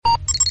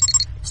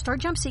Start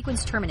jump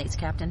sequence terminates,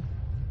 Captain.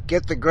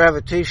 Get the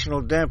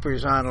gravitational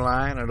dampers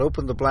online and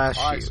open the blast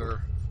shield. Aye,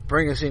 sir.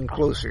 Bring us in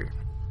closer.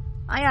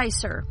 Aye, aye,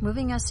 sir.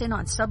 Moving us in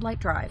on sublight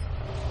drive.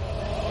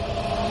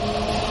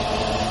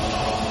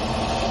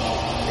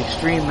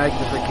 Extreme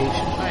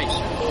magnification. Aye,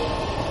 sir.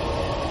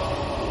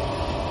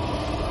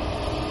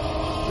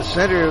 The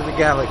center of the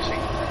galaxy.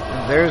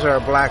 And there's our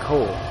black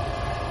hole.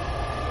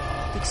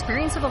 The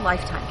experience of a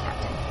lifetime,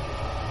 Captain.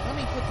 Let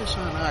me put this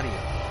on audio.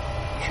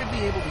 You should be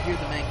able to hear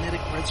the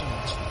magnetic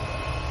resonance.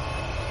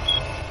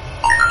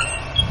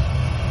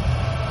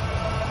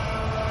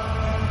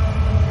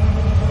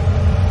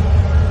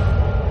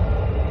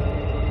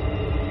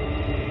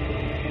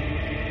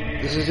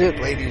 This is it,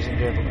 ladies and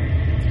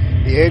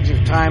gentlemen. The edge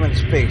of time and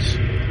space,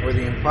 where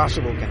the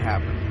impossible can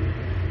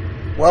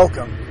happen.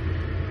 Welcome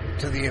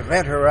to the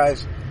event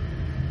horizon.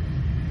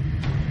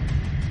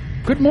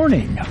 Good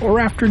morning, or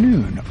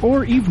afternoon,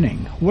 or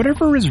evening,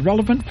 whatever is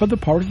relevant for the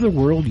part of the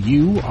world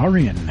you are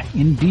in.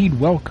 Indeed,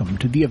 welcome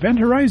to the Event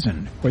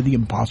Horizon, where the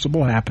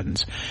impossible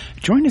happens.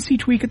 Join us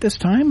each week at this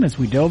time as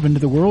we delve into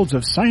the worlds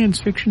of science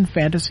fiction,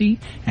 fantasy,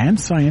 and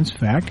science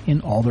fact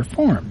in all their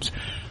forms.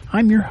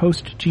 I'm your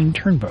host, Gene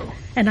Turnbow.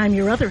 And I'm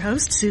your other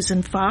host,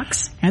 Susan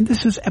Fox. And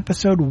this is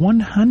episode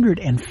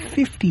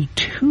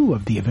 152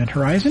 of the Event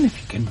Horizon,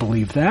 if you can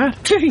believe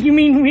that. You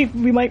mean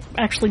we might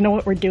actually know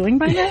what we're doing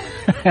by now?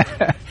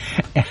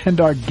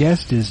 And our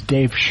guest is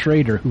Dave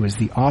Schroeder, who is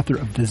the author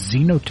of the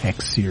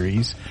Xenotech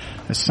series,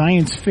 a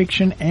science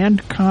fiction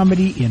and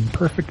comedy in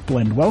perfect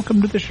blend.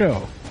 Welcome to the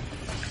show.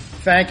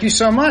 Thank you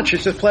so much.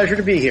 It's a pleasure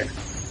to be here.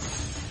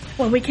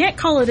 Well, we can't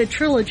call it a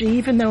trilogy,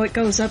 even though it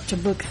goes up to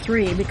book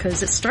 3,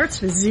 because it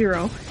starts with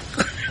 0.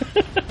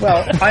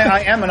 Well,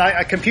 I am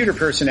a computer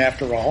person,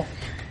 after all.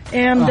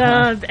 And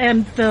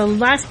and the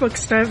last book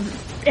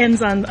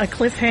ends on a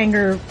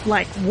cliffhanger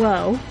like,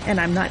 whoa, and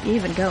I'm not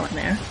even going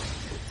there.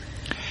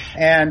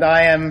 And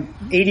I am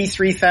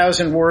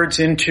 83,000 words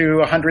into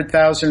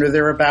 100,000 or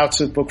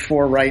thereabouts of book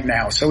 4 right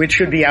now, so it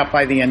should be out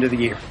by the end of the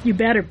year. You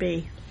better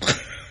be.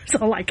 That's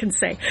all I can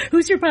say.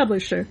 Who's your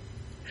publisher?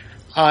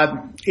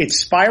 It's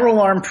Spiral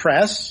Arm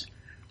Press,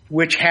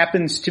 which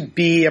happens to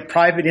be a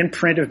private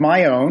imprint of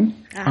my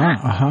own.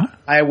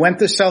 I went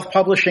the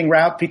self-publishing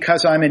route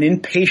because I'm an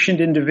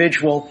impatient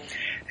individual,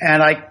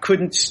 and I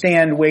couldn't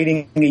stand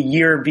waiting a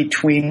year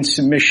between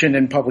submission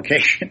and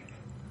publication.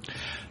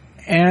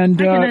 And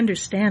I can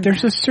understand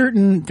there's a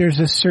certain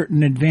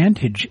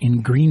advantage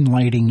in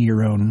greenlighting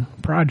your own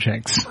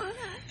projects.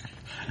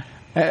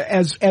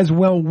 As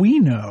well we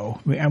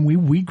know, and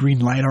we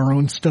greenlight our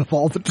own stuff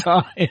all the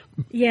time.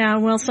 Yeah,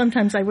 well,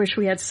 sometimes I wish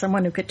we had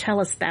someone who could tell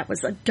us that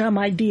was a dumb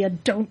idea.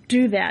 Don't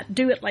do that.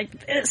 Do it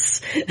like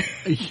this.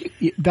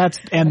 That's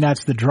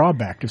the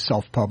drawback to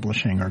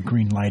self-publishing or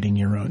greenlighting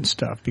your own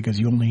stuff, because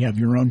you only have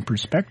your own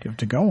perspective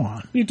to go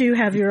on. You do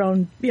have your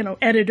own,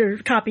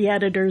 copy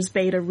editors,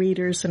 beta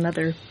readers, and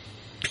other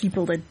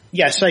people that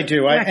yes, I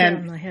do.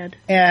 On the head.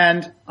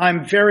 And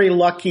I'm very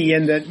lucky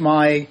in that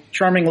my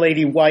charming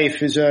lady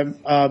wife is a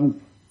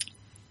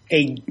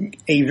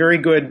very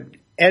good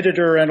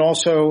editor and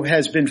also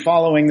has been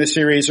following the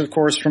series, of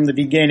course, from the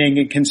beginning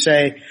and can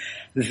say,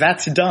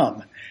 that's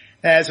dumb.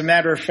 As a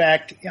matter of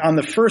fact, on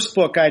the first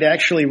book, I'd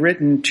actually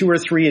written 2 or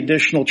 3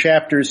 additional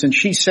chapters, and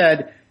she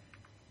said,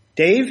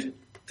 Dave,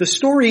 the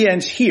story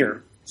ends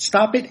here.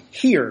 Stop it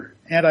here.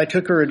 And I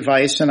took her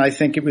advice, and I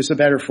think it was the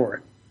better for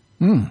it.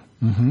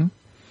 Mm-hmm.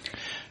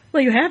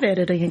 Well, you have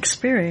editing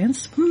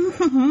experience.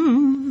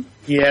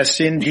 Yes,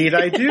 indeed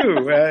I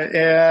do.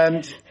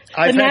 And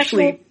I've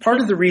part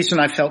of the reason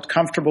I felt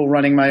comfortable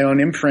running my own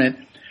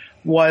imprint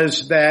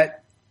was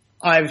that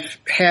I've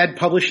had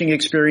publishing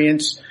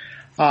experience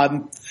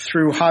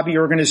through hobby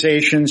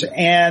organizations,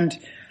 and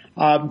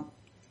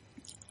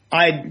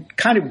I'd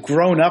kind of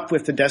grown up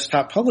with the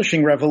desktop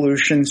publishing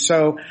revolution.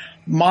 So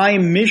my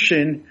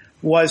mission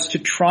was to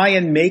try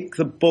and make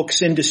the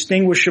books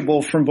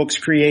indistinguishable from books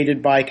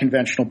created by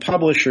conventional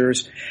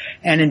publishers.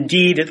 And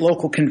indeed, at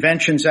local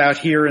conventions out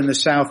here in the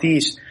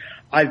Southeast,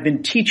 I've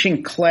been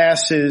teaching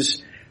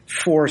classes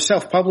for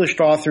self-published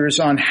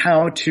authors on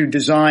how to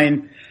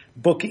design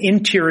book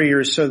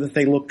interiors so that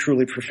they look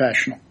truly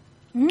professional.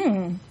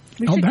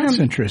 That's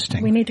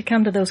interesting. We need to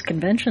come to those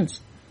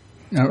conventions.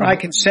 I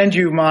can send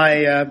you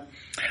my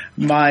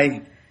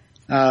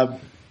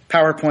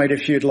PowerPoint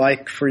if you'd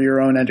like for your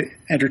own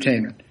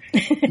entertainment.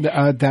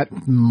 That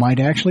might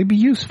actually be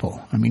useful.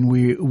 I mean,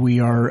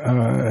 we're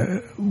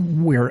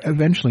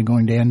eventually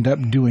going to end up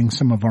doing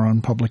some of our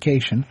own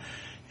publication,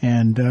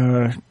 and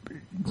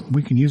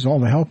we can use all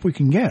the help we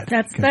can get.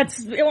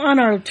 That's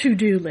on our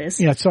to-do list.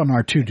 Yeah, it's on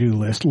our to-do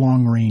list,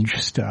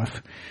 long-range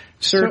stuff.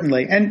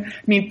 Certainly. And I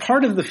mean,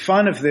 part of the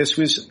fun of this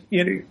was,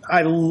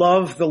 I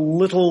love the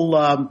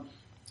little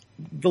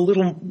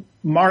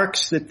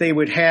marks that they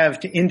would have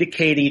to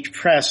indicate each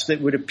press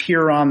that would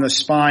appear on the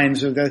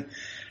spines of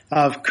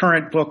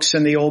current books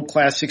and the old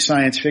classic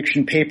science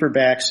fiction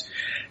paperbacks.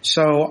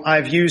 So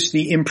I've used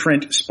the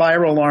imprint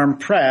Spiral Arm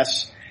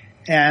Press,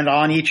 And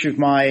on each of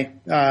my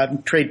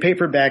trade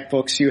paperback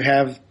books, you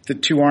have the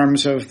two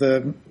arms of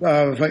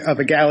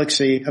a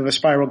galaxy, of a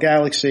spiral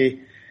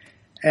galaxy,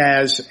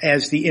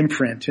 as the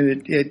imprint.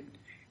 And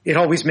it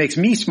always makes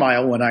me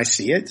smile when I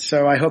see it,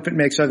 so I hope it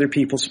makes other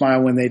people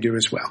smile when they do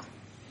as well.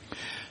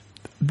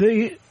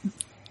 The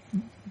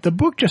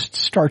book just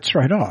starts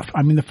right off.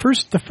 I mean, the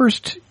first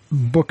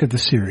book of the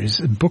series,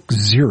 book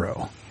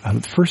 0, the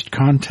First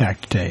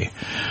Contact Day,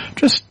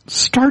 just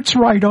starts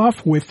right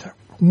off with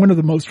one of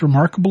the most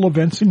remarkable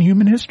events in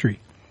human history.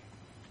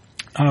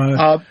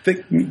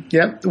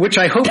 Which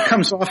I hope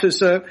comes off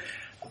as a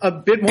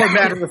bit more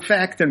matter of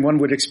fact than one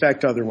would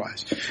expect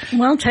otherwise.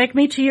 Well, take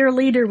me to your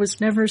leader was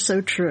never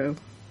so true.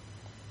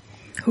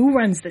 Who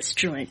runs this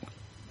joint?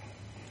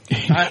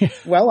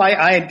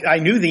 I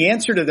knew the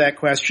answer to that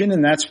question,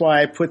 and that's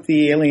why I put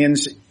the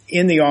aliens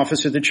in the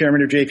office of the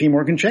chairman of J.P.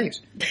 Morgan Chase.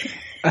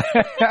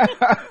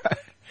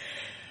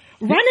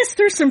 Run us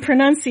through some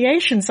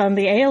pronunciations on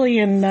the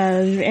alien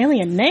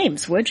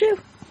names, would you?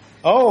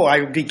 Oh,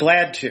 I would be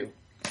glad to.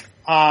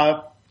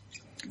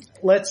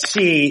 Let's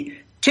see.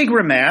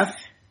 Tigramath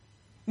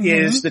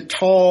is the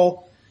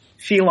tall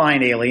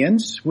feline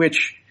aliens,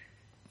 which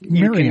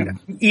you can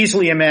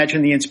easily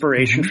imagine the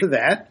inspiration for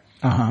that.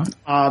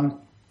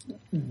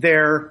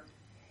 They're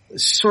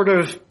sort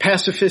of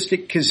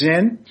pacifistic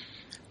Kazin,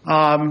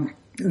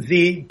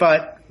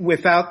 but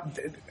without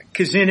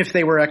Kazin if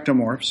they were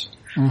ectomorphs.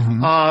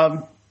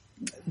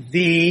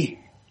 The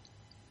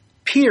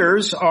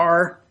peers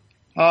are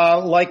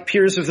like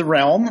peers of the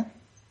realm,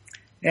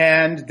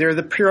 and they're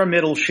the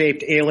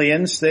pyramidal-shaped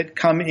aliens that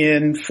come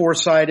in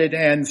 4-sided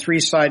and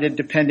 3-sided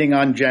depending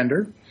on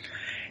gender.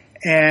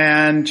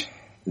 And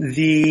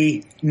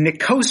the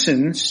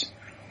Nicosans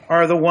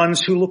are the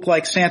ones who look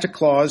like Santa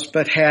Claus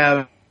but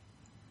have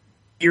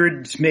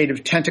beards made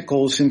of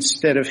tentacles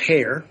instead of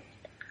hair.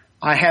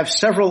 I have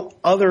several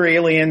other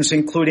aliens,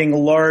 including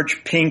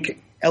large pink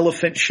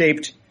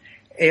elephant-shaped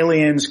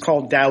aliens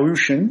called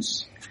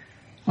Daotians.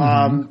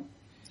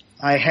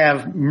 I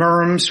have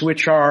Merms,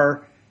 which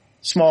are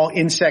small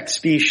insect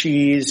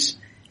species,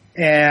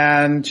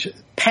 and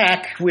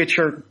Pack, which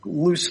are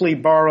loosely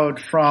borrowed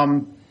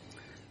from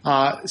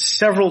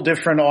several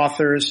different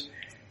authors.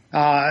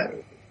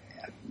 The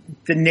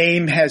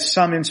name has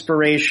some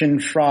inspiration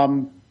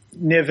from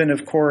Niven,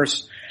 of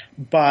course,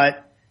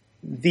 but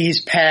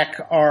these Pack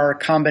are a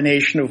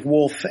combination of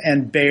wolf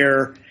and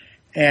bear,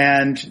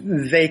 and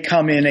they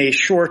come in a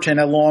short and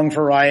a long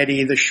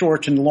variety. The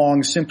short and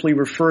long simply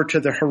refer to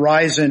the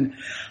horizon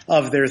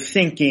of their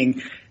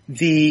thinking.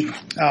 The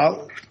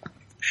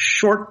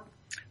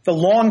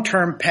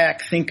long-term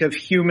Pack think of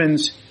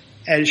humans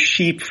as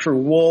sheep for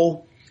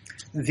wool.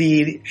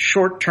 The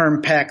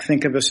short-term Pack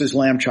think of us as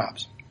lamb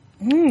chops.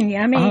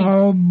 Yummy.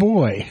 Oh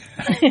boy.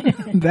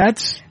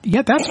 That's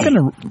going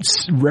to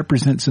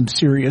represent some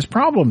serious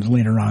problems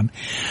later on.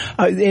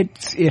 It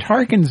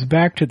harkens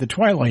back to the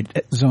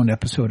Twilight Zone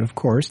episode, of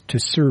course, To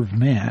Serve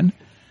Man.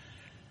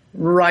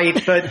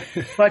 Right,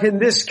 but in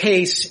this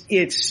case,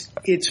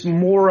 it's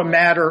more a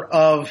matter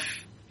of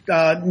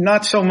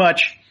not so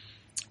much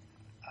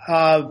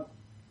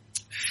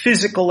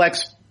physical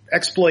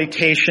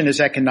exploitation as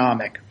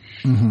economic.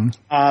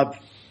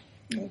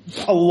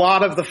 A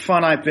lot of the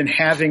fun I've been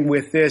having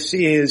with this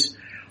is,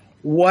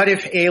 what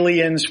if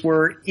aliens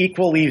were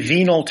equally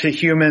venal to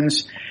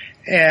humans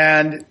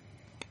and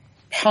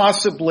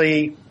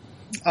possibly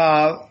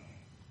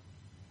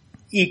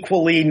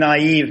equally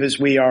naive as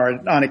we are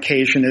on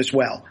occasion as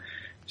well?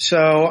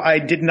 So I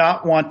did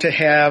not want to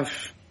have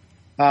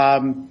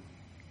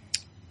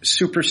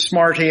super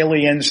smart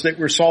aliens that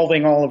were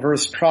solving all of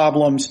Earth's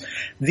problems.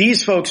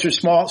 These folks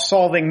are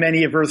solving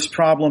many of Earth's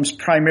problems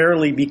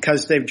primarily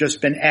because they've just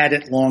been at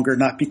it longer,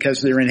 not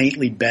because they're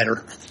innately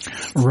better.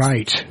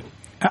 Right.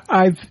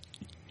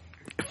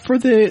 For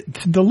the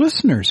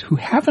listeners who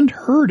haven't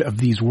heard of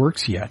these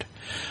works yet,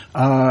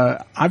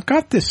 I've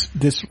got this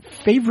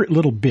favorite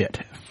little bit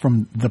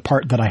from the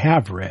part that I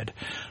have read.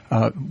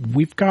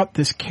 We've got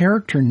this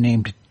character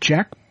named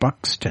Jack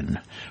Buxton,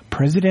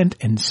 president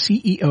and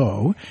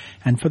CEO,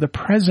 and for the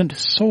present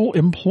sole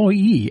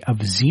employee of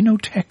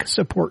Xenotech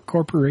Support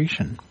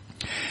Corporation.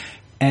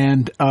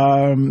 And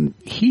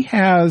he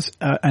has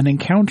an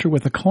encounter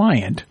with a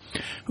client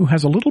who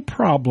has a little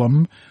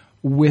problem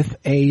with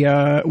a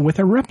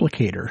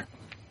replicator.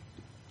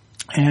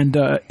 And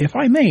if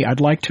I may,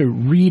 I'd like to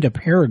read a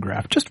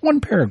paragraph, just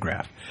one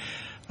paragraph,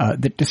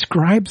 that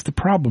describes the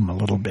problem a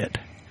little bit.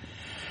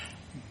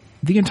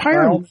 The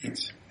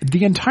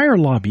entire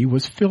lobby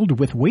was filled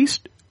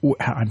waist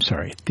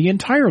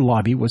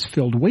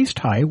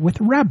high with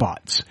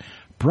rabots,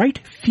 bright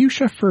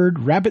fuchsia-furred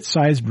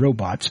rabbit-sized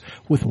robots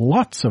with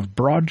lots of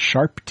broad,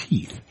 sharp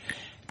teeth.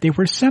 They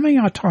were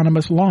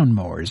semi-autonomous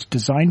lawnmowers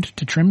designed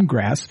to trim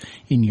grass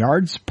in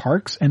yards,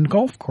 parks, and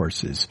golf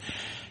courses.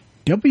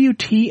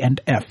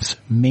 WT&F's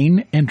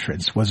main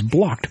entrance was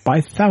blocked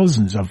by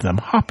thousands of them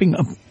hopping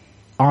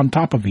on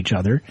top of each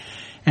other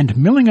and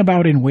milling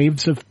about in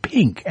waves of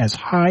pink as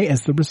high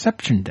as the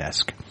reception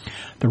desk.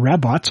 The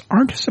robots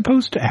aren't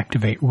supposed to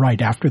activate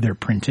right after they're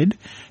printed.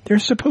 They're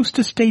supposed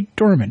to stay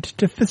dormant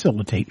to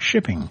facilitate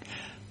shipping.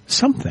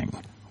 Something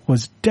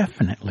was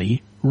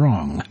definitely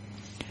wrong.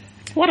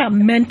 What a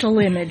mental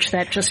image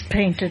that just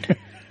painted.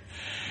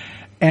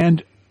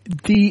 And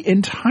the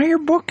entire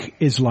book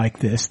is like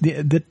this.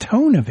 The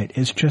tone of it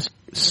is just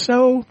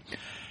so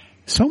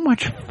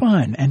much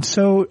fun and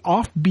so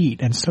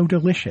offbeat and so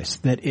delicious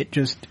that it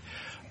just,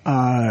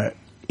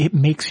 it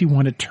makes you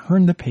want to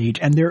turn the page,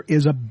 and there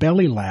is a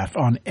belly laugh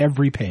on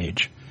every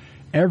page.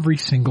 Every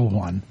single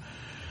one.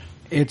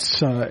 It's,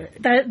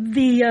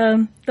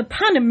 the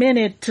pun a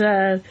minute,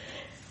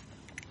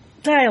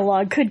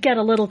 dialogue could get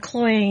a little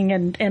cloying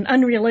and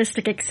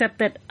unrealistic, except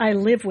that I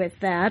live with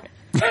that.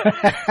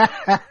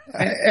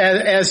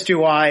 As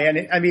do I.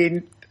 And I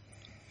mean,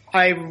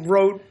 I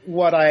wrote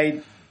what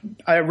I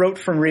wrote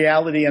from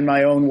reality in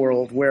my own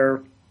world,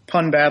 where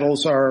pun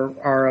battles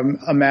are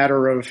a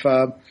matter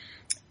of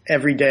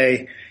every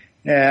day.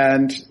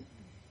 And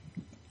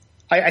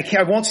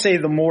I won't say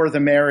the more the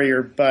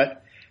merrier,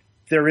 but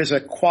there is a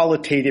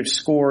qualitative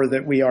score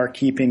that we are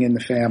keeping in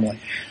the family.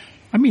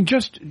 I mean,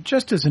 just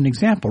as an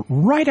example,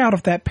 right out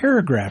of that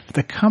paragraph,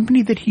 the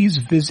company that he's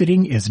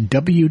visiting is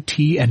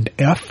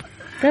WT&F.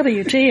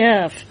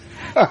 WTF.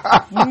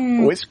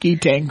 Whiskey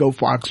Tango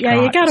Foxtrot.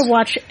 Yeah,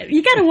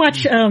 you gotta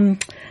watch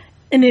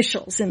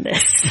initials in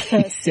this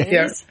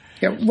series.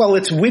 Yeah, well,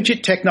 it's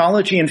widget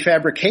technology and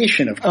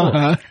fabrication, of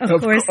course.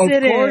 Of course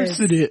it is. Of course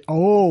it is.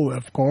 Oh,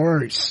 of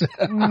course.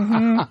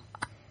 Mm-hmm.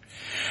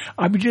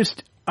 I'm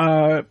just,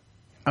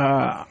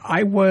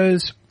 I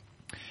was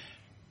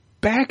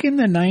back in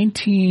the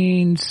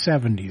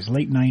 1970s,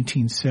 late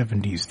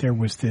 1970s, there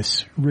was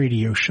this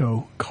radio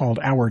show called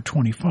Hour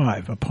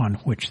 25, upon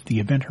which the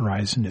Event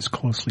Horizon is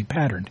closely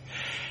patterned.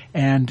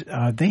 And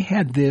they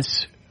had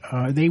this,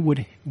 they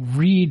would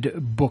read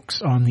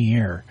books on the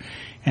air.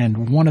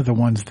 And one of the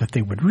ones that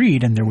they would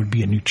read, and there would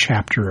be a new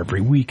chapter every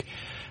week,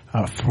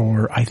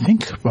 for, I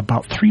think,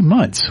 about 3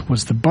 months,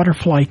 was The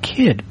Butterfly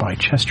Kid by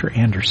Chester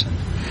Anderson.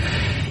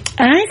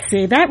 I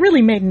see. That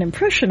really made an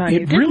impression on you,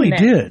 didn't it? It really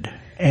did.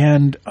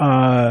 And,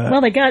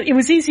 well, it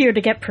was easier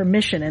to get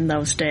permission in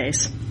those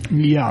days.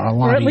 Yeah, a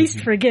lot. Or at least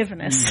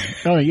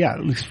forgiveness. Oh, yeah,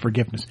 at least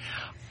forgiveness.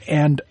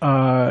 And,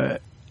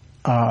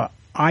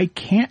 I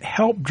can't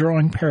help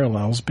drawing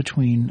parallels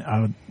between,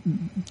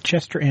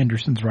 Chester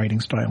Anderson's writing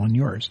style and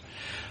yours.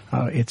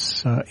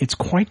 It's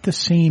quite the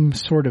same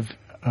sort of,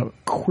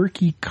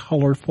 quirky,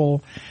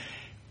 colorful,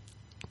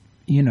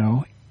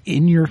 in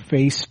your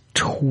face,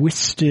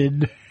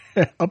 twisted,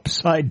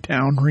 upside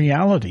down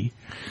reality.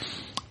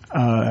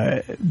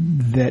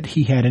 That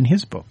he had in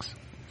his books.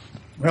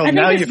 Well,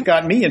 now you've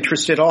got me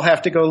interested. I'll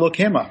have to go look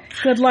him up.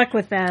 Good luck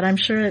with that. I'm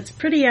sure it's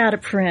pretty out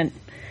of print.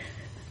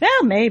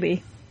 Well,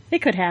 maybe.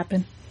 It could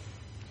happen.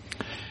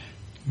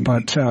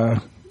 But,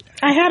 I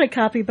had a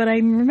copy, but I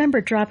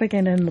remember dropping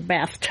it in the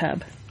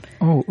bathtub.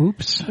 Oh,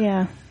 oops.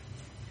 Yeah.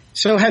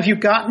 So have you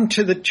gotten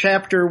to the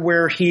chapter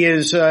where he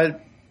is,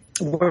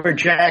 where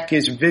Jack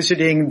is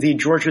visiting the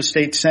Georgia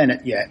State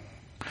Senate yet?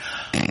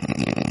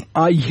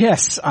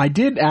 Yes, I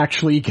did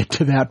actually get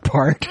to that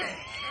part.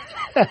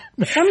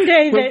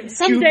 Someday the Georgia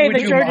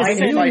State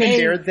Senate. If I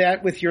shared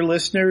that with your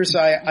listeners,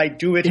 I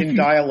do it in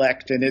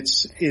dialect, and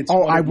it's.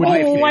 Oh, I would.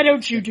 Why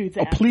don't you do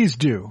that? Oh, please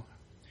do.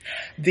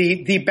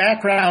 The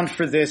background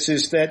for this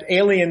is that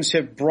aliens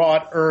have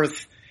brought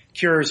Earth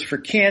cures for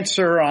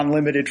cancer,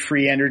 unlimited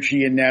free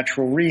energy and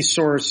natural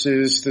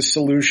resources, the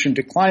solution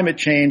to climate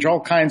change, all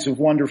kinds of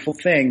wonderful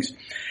things.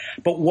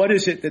 But what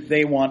is it that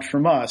they want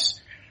from us?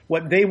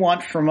 What they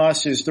want from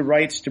us is the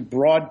rights to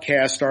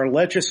broadcast our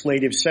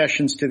legislative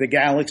sessions to the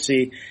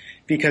galaxy,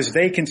 because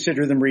they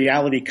consider them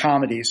reality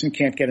comedies and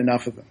can't get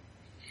enough of them.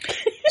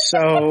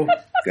 So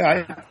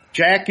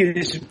Jack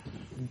is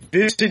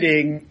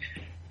visiting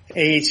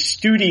a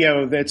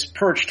studio that's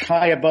perched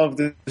high above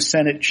the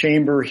Senate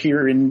chamber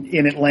here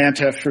in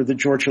Atlanta for the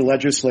Georgia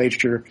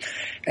legislature,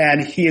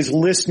 and he is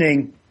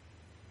listening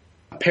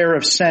a pair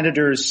of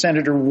senators,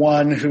 Senator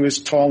 1, who is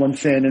tall and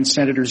thin, and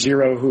Senator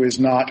 0, who is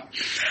not,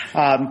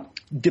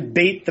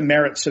 debate the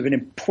merits of an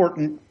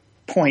important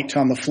point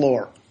on the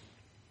floor.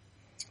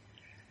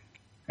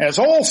 As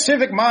all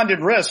civic-minded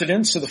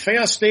residents of the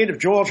fair state of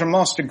Georgia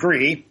must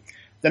agree,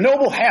 the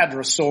noble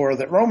hadrosaur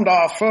that roamed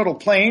our fertile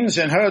plains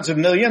in herds of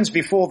millions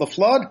before the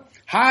flood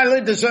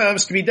highly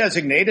deserves to be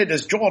designated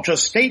as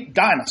Georgia's state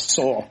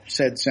dinosaur,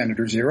 said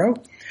Senator 0.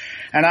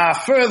 And I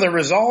further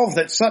resolve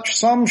that such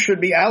sums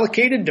should be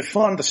allocated to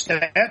fund a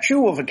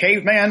statue of a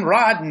caveman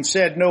riding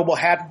said noble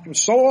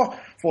hadrosaur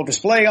for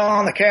display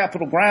on the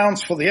Capitol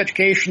grounds for the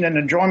education and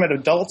enjoyment of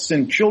adults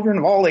and children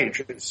of all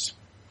ages.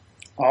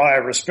 I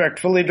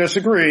respectfully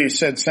disagree,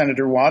 said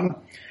Senator 1.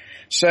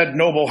 Said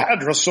noble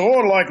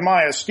hadrosaur, like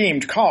my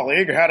esteemed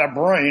colleague, had a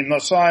brain the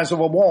size of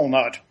a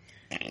walnut.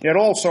 It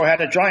also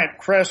had a giant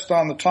crest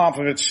on the top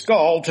of its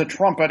skull to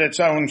trumpet its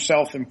own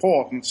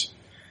self-importance.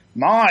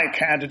 My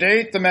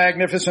candidate, the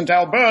magnificent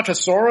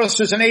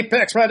Albertosaurus, is an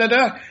apex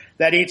predator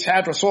that eats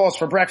hadrosaurs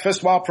for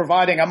breakfast while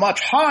providing a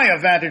much higher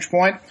vantage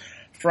point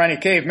for any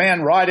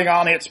caveman riding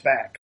on its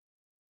back.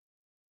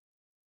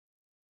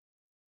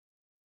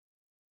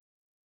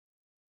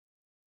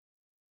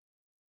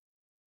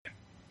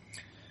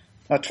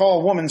 A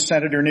tall woman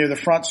senator near the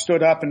front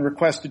stood up and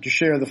requested to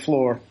share the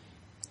floor.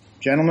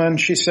 Gentlemen,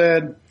 she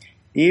said,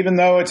 even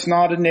though it's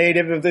not a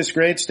native of this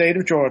great state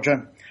of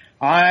Georgia,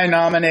 I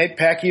nominate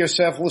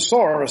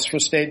Pachyocephalosaurus for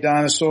state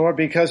dinosaur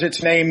because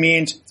its name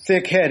means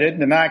thick-headed,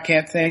 and I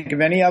can't think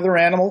of any other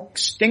animal,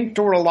 extinct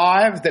or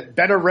alive, that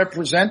better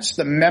represents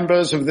the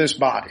members of this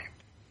body.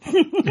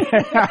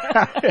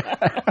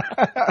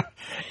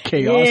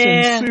 Chaos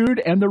ensued,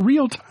 and the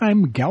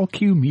real-time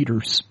Galcu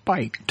meter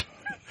spiked.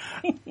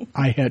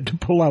 I had to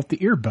pull out the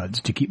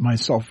earbuds to keep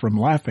myself from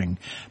laughing.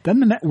 Then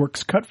the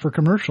networks cut for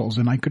commercials,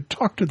 and I could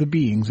talk to the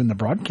beings in the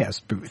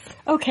broadcast booth.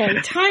 Okay,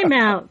 time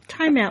out,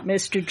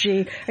 Mr.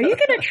 G. Are you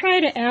going to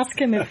try to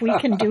ask him if we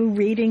can do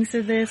readings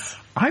of this?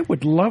 I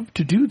would love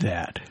to do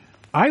that.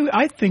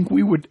 I think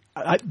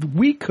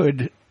we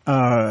could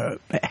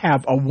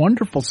have a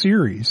wonderful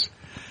series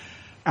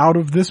out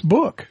of this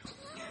book,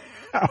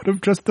 out of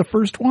just the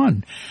first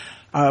one.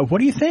 What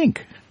do you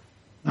think?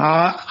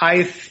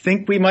 I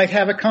think we might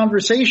have a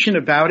conversation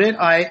about it.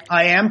 I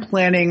am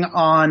planning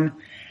on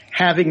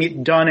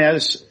having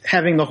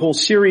the whole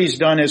series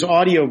done as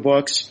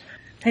audiobooks.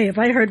 Hey, if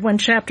I heard one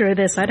chapter of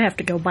this, I'd have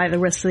to go buy the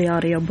rest of the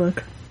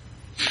audiobook.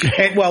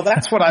 Well,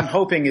 that's what I'm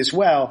hoping as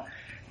well.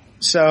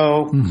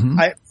 So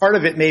part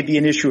of it may be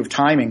an issue of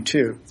timing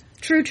too.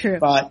 True.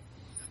 But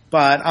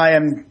I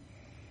am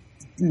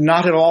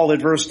not at all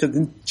adverse to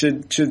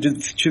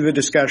the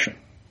discussion.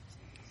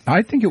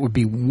 I think it would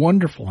be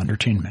wonderful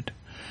entertainment.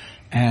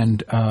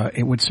 And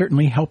it would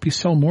certainly help you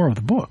sell more of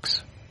the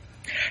books.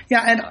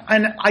 Yeah,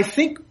 and I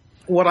think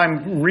what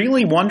I'm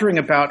really wondering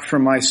about for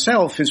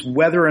myself is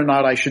whether or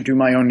not I should do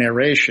my own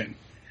narration.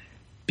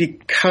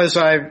 Because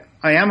I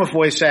am a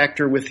voice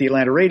actor with the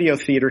Atlanta Radio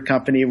Theater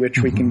Company, which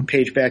we can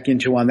page back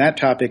into on that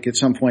topic at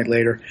some point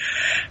later.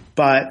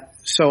 But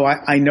so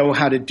I know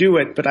how to do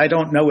it, but I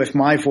don't know if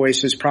my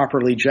voice is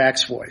properly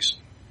Jack's voice.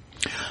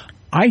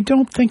 I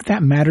don't think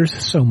that matters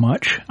so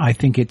much. I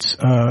think it's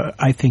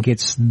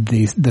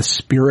the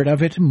spirit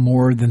of it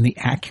more than the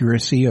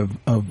accuracy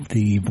of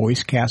the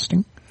voice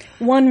casting.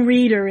 One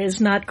reader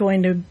is not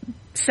going to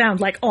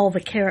sound like all the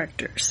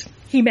characters.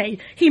 He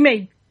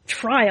may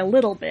try a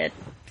little bit.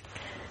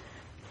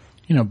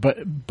 You know, but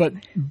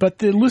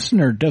the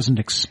listener doesn't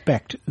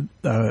expect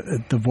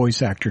the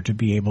voice actor to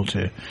be able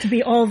to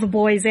be all the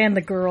boys and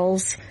the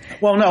girls.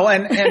 Well, no,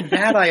 and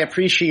that I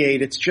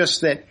appreciate. It's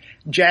just that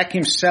Jack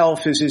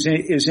himself is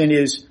in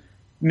his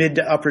mid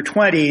to upper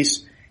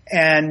 20s,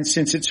 and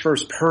since it's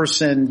first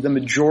person, the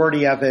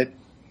majority of it,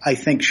 I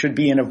think, should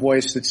be in a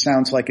voice that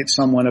sounds like it's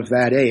someone of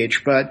that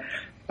age. But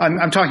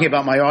I'm talking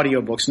about my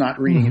audiobooks,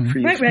 not reading it for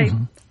you. Right.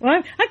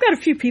 Well, I've got a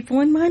few people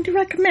in mind to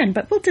recommend,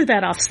 but we'll do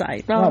that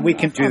off-site. Well, we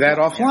can do that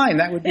offline.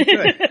 That would be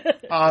good.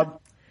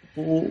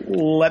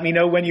 Let me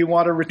know when you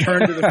want to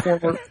return to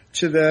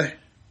the.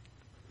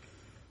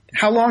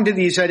 How long do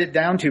these edit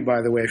down to,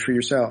 by the way, for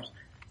yourselves?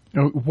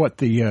 What,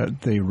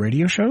 the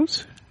radio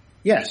shows?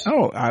 Yes.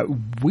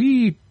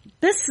 we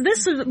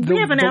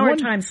have an hour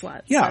time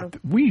slot. Yeah, so.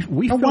 we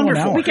fill an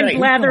hour. We can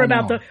blather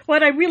about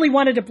what I really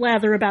wanted to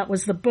blather about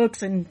was the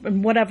books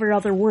and whatever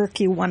other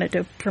work you wanted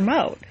to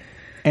promote.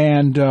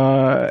 And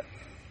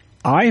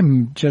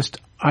I'm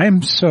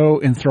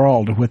so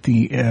enthralled with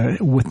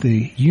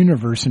the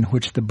universe in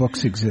which the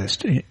books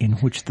exist, in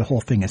which the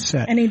whole thing is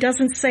set. And he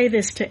doesn't say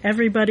this to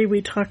everybody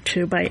we talk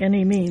to by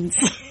any means.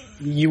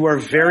 You are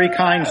very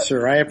kind,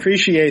 sir. I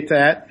appreciate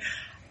that.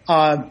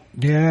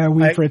 Yeah,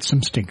 we've read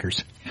some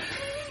stinkers.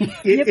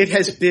 It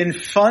has been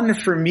fun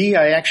for me.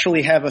 I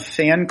actually have a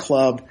fan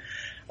club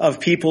of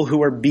people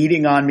who are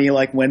beating on me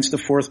like, when's the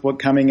fourth book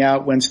coming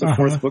out? When's the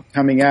fourth book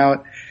coming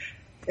out?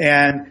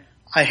 And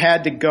I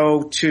had to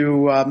go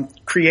to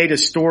create a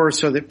store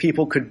so that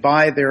people could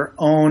buy their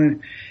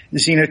own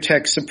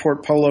Xenotech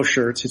support polo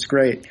shirts. It's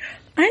great.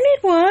 I need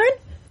one.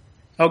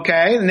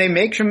 Okay, and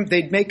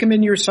they'd make them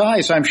in your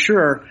size, I'm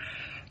sure.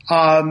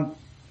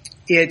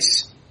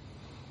 It's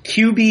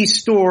QB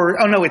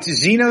Store. Oh no, it's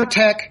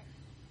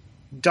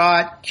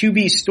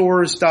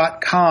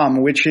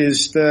Xenotech.qbstores.com, which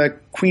is the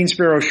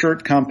Queensboro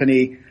shirt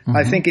company.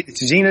 I think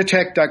it's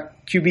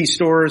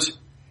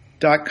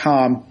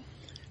Xenotech.qbstores.com,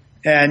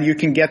 and you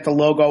can get the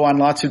logo on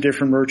lots of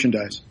different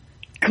merchandise.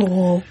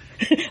 Cool.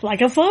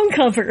 Like a phone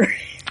cover.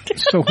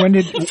 So when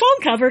did the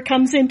phone cover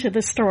comes into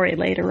the story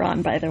later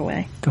on, by the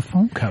way. The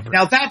phone cover.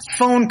 Now that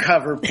phone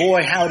cover,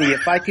 boy howdy,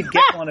 if I could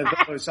get one of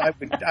those, I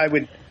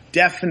would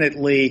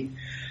definitely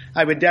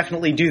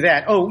do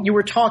that. Oh, you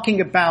were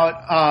talking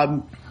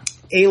about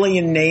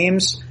alien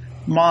names.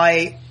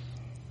 My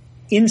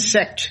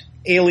insect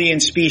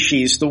alien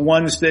species, the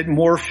ones that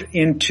morph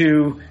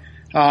into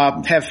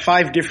have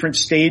 5 different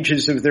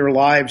stages of their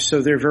lives,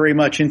 so they're very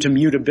much into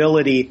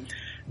mutability.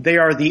 They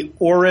are the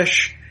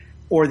Orish,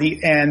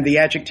 and the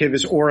adjective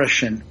is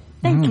Orishan.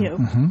 Thank you.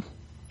 Mm-hmm.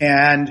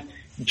 And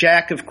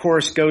Jack, of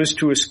course, goes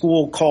to a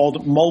school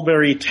called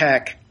Mulberry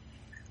Tech,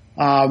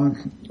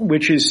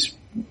 which is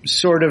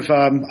sort of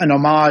an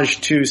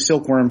homage to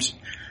silkworms.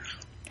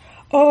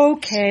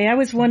 Okay, I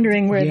was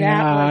wondering where that was.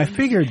 Yeah, I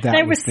figured that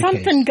there was the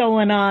something case.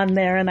 going on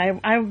there, and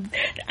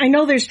I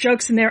know there's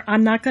jokes in there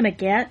I'm not going to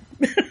get.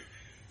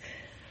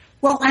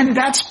 Well, and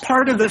that's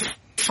part of the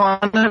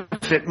fun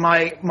of it.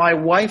 My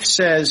wife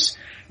says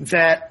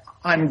that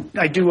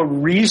I do a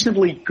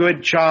reasonably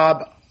good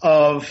job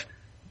of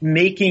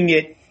making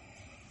it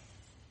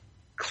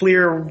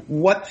clear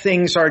what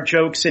things are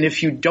jokes, and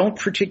if you don't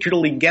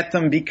particularly get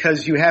them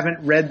because you haven't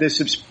read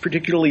this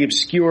particularly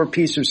obscure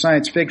piece of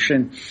science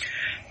fiction,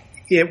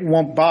 it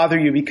won't bother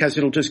you because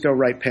it'll just go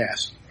right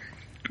past.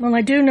 Well,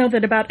 I do know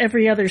that about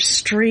every other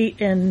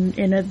street in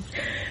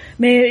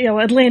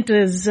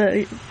Atlanta's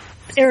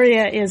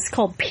area is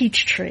called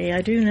Peachtree.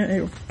 I do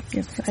know.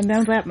 I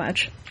know that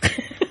much.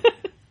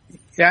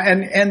 Yeah,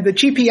 and the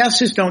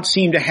GPSs don't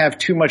seem to have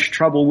too much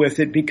trouble with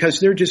it because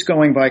they're just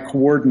going by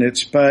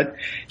coordinates, but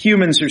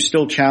humans are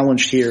still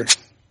challenged here.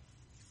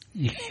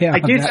 Yeah, I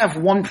did have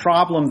one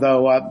problem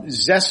though.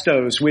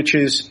 Zestos, which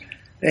is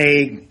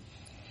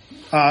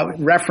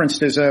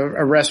referenced as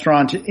a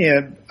restaurant,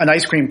 an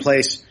ice cream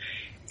place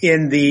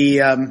in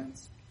the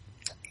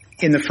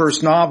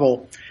first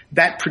novel.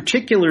 That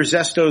particular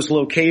Zestos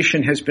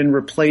location has been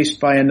replaced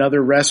by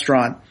another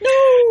restaurant.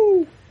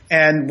 No!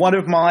 And one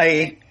of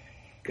my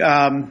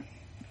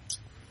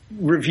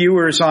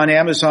reviewers on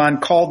Amazon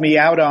called me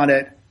out on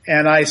it,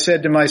 and I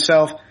said to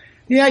myself,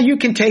 yeah, you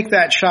can take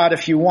that shot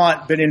if you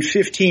want, but in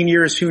 15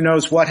 years, who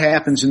knows what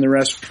happens in the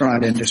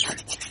restaurant industry.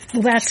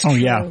 Well, that's true. Oh,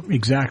 yeah,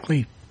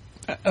 exactly.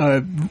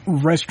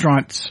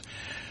 Restaurants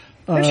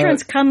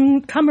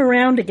come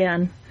around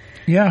again.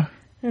 Yeah.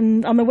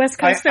 And on the West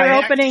Coast, they're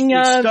opening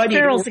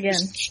barrels again.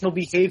 Organizational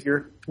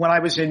behavior when I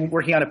was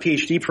working on a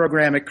PhD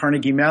program at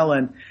Carnegie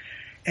Mellon,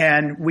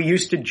 and we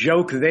used to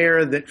joke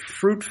there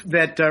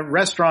that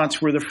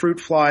restaurants were the fruit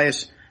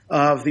flies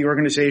of the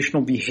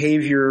organizational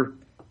behavior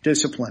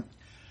discipline.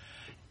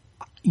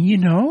 You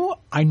know,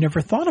 I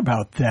never thought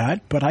about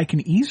that, but I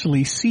can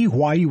easily see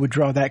why you would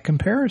draw that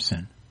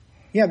comparison.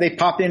 Yeah, they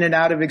pop in and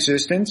out of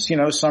existence. You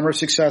know, some are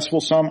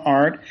successful, some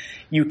aren't.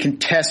 You can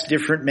test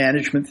different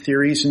management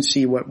theories and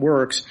see what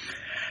works.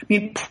 I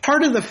mean,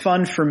 part of the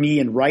fun for me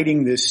in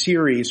writing this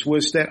series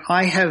was that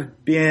I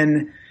have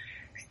been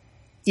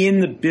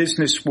in the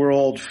business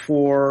world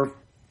for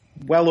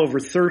well over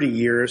 30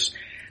 years,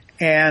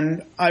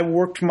 and I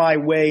worked my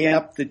way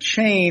up the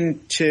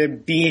chain to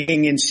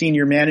being in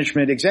senior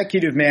management,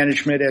 executive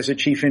management as a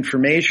chief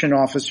information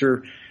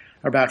officer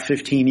about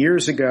 15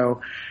 years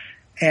ago.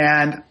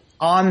 And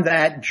on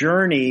that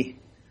journey,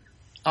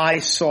 I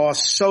saw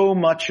so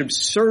much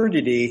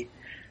absurdity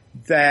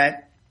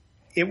that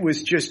it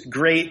was just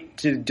great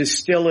to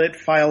distill it,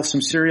 file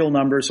some serial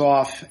numbers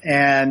off,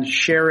 and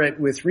share it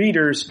with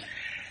readers.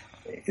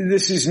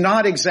 This is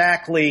not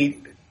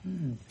exactly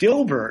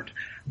Dilbert,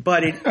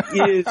 but it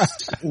is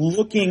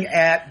looking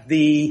at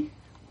the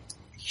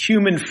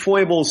human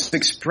foibles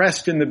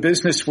expressed in the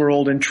business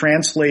world and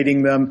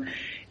translating them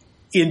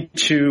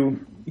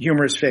into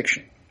humorous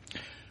fiction.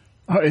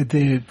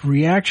 The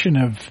reaction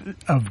of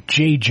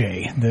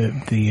JJ,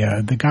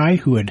 the guy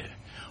who had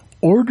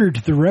ordered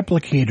the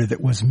replicator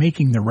that was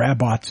making the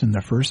robots in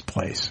the first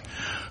place,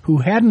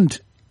 who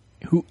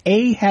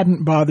A,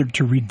 hadn't bothered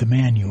to read the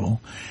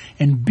manual,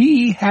 and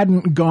B,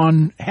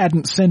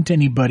 hadn't sent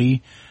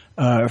anybody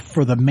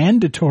for the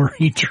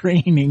mandatory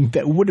training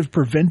that would have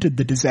prevented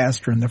the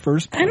disaster in the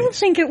first place. I don't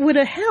think it would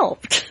have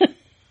helped.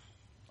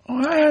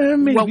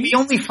 Maybe. Well, we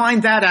only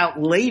find that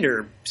out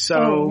later, so...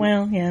 Oh,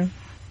 well, yeah.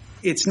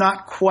 It's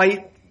not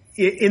quite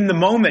in the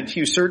moment.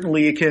 You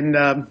certainly can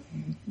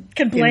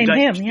blame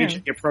him, yeah,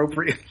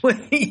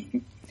 appropriately.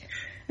 I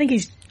think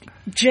he's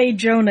J.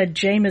 Jonah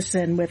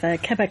Jameson with a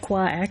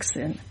Quebecois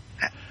accent.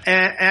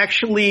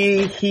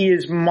 Actually, he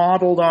is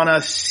modeled on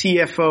a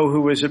CFO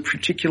who was a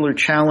particular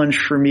challenge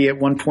for me at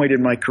one point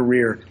in my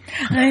career.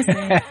 I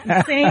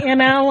see. You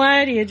know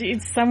what?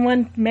 If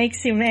someone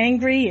makes him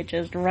angry, you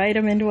just write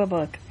him into a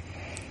book.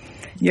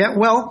 Yeah,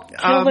 well,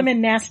 kill them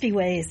in nasty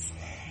ways.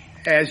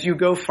 As you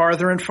go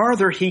farther and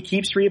farther, he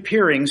keeps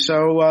reappearing.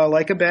 So,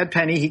 like a bad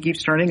penny, he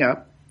keeps turning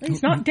up.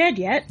 He's not dead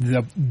yet.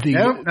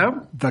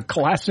 The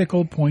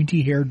classical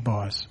pointy-haired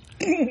boss.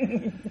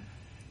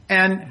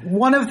 And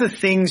one of the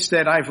things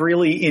that I've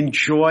really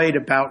enjoyed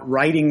about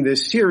writing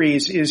this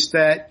series is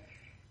that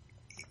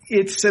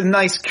it's a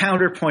nice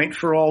counterpoint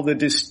for all the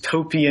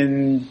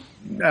dystopian,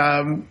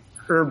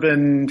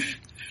 urban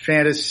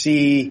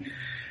fantasy,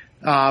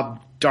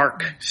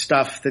 dark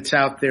stuff that's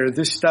out there.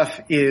 This stuff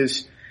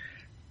is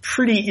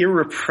pretty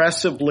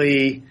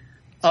irrepressibly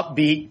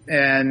upbeat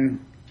and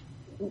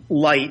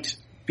light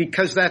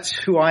because that's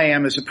who I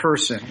am as a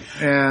person.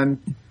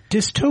 And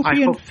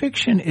dystopian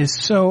fiction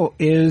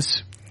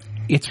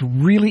it's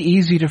really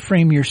easy to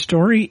frame your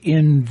story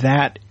in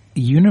that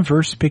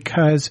universe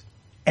because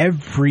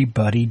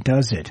everybody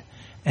does it.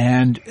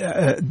 And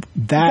that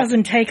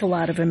doesn't take a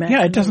lot of imagination.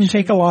 Yeah, it doesn't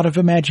take a lot of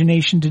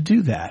imagination to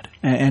do that.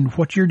 And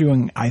what you're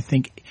doing, I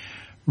think,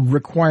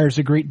 requires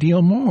a great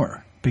deal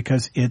more,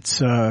 because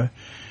it's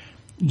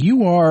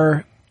you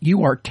are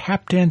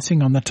tap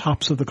dancing on the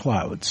tops of the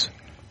clouds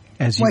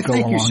as you go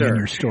along in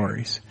your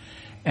stories.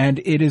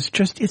 And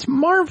it's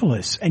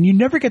marvelous. And you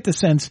never get the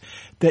sense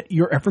that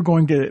you're ever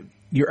going to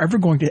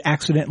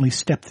accidentally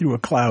step through a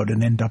cloud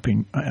and end up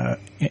in a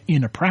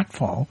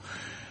pratfall.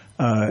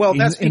 Well,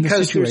 that's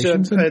because there's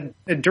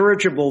a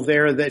dirigible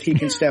there that he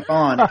can step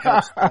on. It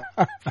helps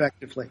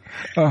effectively.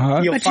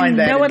 You'll but find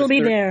you know that it'll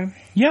be there.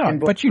 Yeah,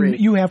 but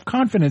you have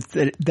confidence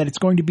that it's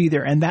going to be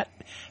there, and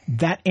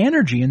that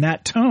energy and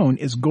that tone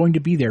is going to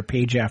be there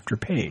page after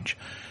page.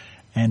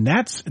 And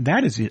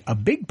that is a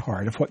big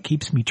part of what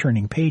keeps me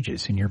turning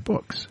pages in your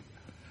books.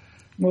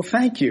 Well,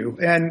 thank you.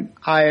 And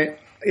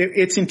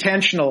it's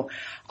intentional.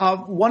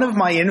 One of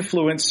my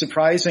influence,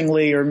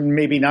 surprisingly, or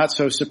maybe not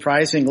so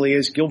surprisingly,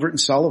 is Gilbert and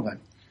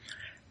Sullivan.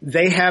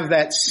 They have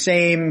that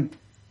same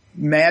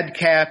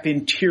madcap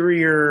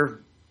interior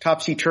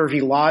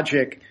topsy-turvy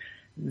logic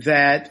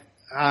that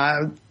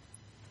I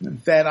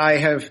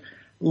have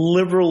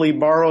liberally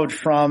borrowed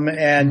from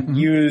and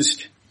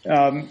used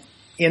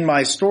in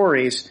my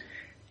stories,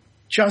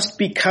 just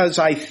because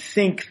I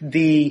think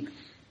the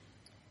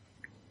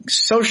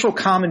social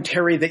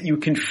commentary that you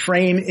can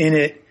frame in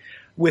it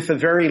with a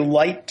very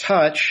light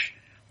touch,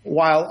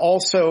 while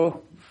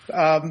also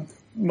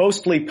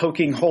mostly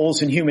poking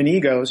holes in human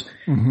egos,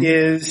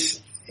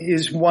 is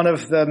one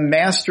of the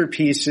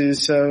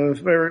masterpieces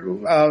of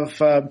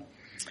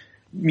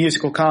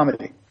musical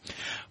comedy.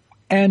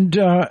 And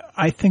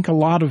I think a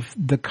lot of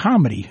the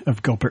comedy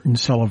of Gilbert and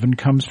Sullivan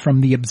comes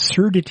from the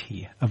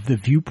absurdity of the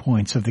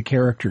viewpoints of the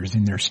characters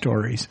in their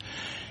stories,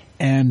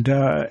 and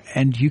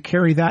you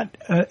carry that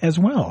as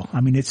well.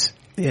 I mean, it's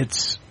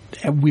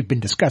we've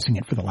been discussing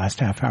it for the last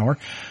half hour,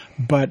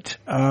 but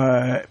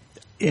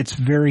it's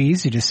very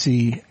easy to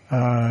see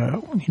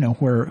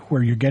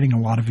where you're getting a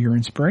lot of your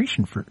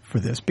inspiration for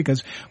this,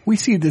 because we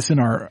see this in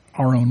our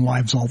own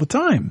lives all the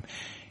time.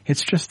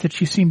 It's just that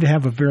you seem to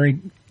have a very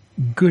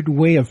good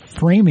way of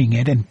framing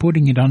it and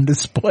putting it on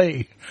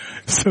display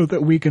so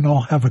that we can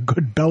all have a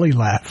good belly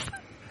laugh.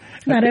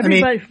 Not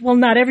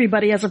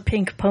everybody has a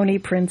pink pony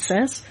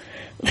princess.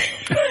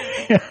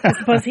 I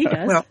suppose he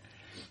does.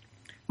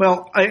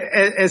 Well,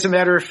 as a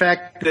matter of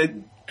fact,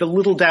 the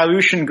little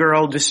Daotian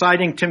girl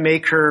deciding to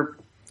make her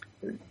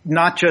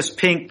not just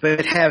pink,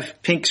 but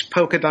have pink's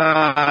polka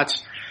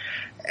dots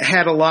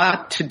had a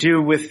lot to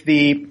do with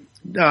the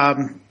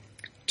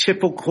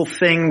typical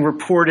thing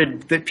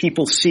reported that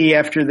people see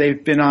after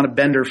they've been on a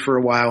bender for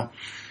a while.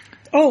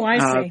 Oh, I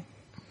see.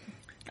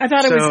 I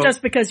thought it was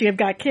just because you've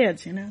got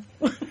kids,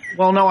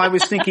 Well, no, I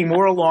was thinking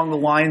more along the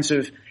lines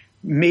of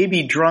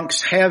maybe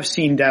drunks have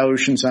seen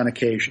Daotians on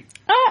occasion.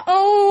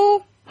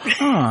 Uh-oh.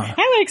 That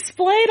would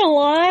explain a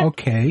lot.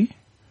 Okay.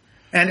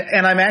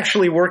 And I'm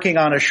actually working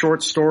on a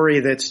short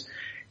story that's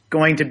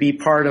going to be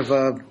part of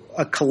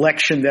a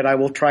collection that I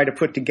will try to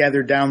put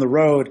together down the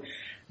road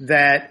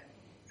that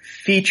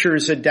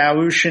features a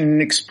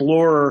Daotian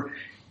explorer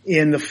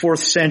in the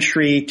 4th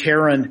century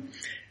Terran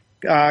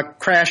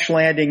crash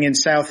landing in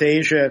South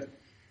Asia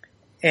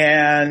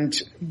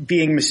and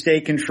being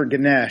mistaken for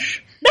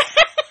Ganesh.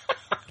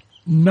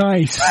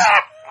 Nice.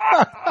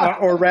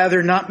 Or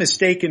rather, not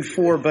mistaken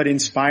for, but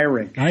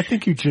inspiring. I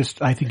think you just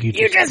broke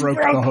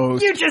the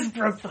host. You just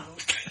broke the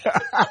host.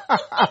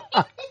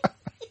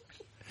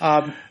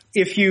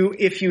 If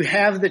you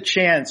have the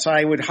chance,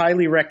 I would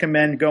highly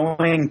recommend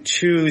going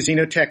to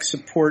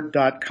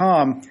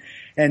xenotechsupport.com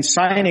and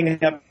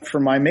signing up for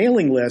my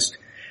mailing list,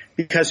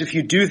 because if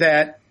you do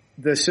that,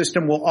 the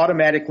system will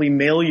automatically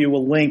mail you a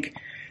link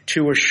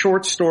to a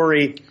short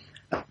story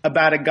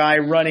about a guy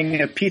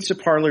running a pizza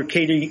parlor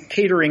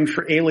catering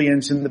for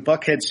aliens in the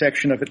Buckhead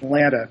section of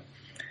Atlanta.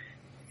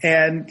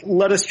 And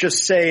let us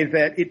just say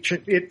that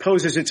it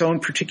poses its own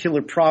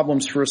particular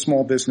problems for a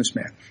small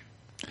businessman.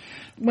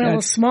 Well,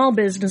 a small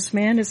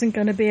businessman isn't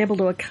going to be able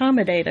to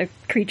accommodate a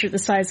creature the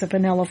size of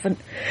an elephant.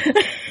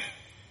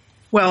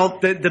 Well,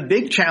 the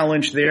big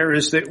challenge there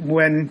is that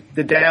when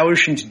the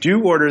Daotians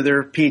do order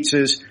their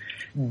pizzas,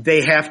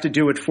 they have to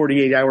do it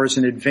 48 hours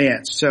in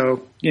advance.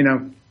 So,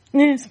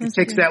 it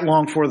takes that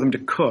long for them to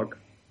cook.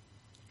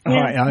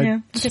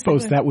 I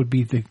suppose that would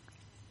be the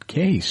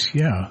case,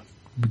 yeah.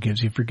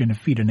 Because if you're going to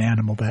feed an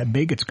animal that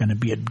big, it's going to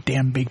be a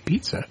damn big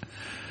pizza.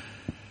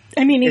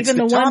 I mean, it's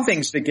even the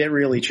toppings that get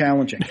really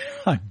challenging.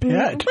 I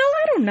bet. Well,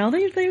 I don't know.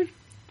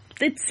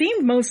 It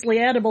seemed mostly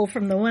edible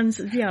from the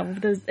ones,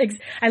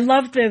 I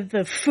love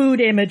the food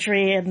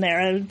imagery in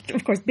there.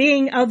 Of course,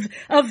 being of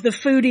the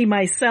foodie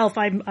myself,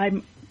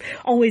 I'm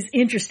always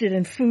interested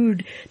in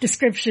food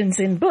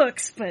descriptions in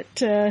books,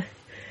 but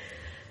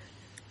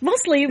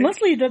mostly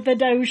the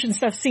Daotian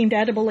stuff seemed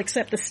edible,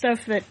 except the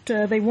stuff that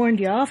they warned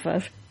you off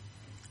of.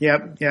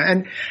 Yep,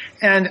 yeah,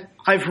 and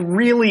I've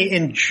really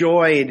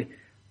enjoyed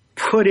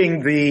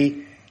putting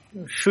the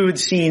food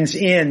scenes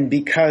in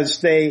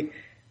because they,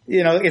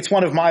 it's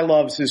one of my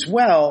loves as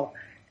well,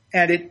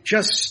 And it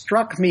just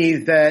struck me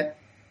that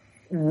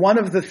one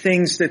of the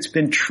things that's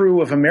been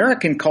true of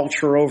American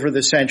culture over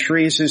the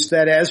centuries is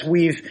that as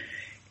we've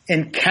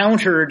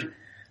encountered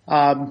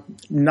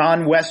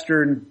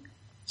non-Western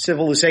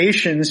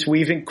civilizations,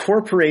 we've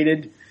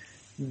incorporated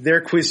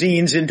their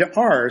cuisines into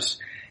ours.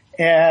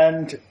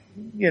 And,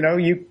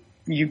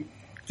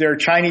 there are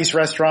Chinese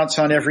restaurants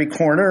on every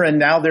corner, and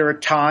now there are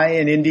Thai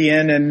and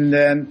Indian,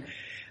 and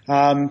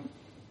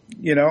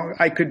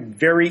I could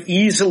very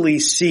easily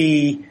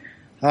see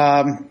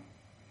a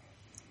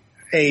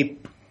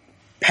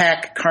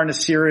pack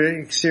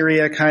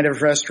carniceria kind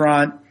of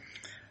restaurant,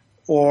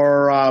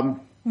 or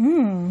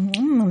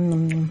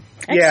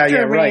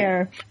extra right.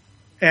 rare.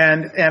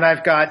 And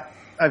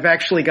I've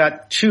actually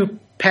got 2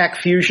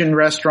 pack fusion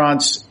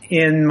restaurants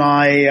in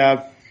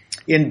my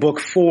in book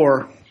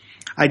 4.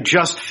 I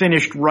just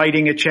finished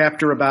writing a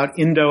chapter about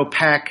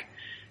Indo-Pac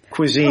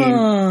cuisine.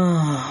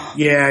 Oh.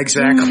 Yeah,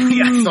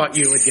 exactly. I thought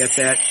you would get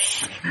that.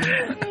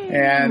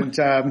 And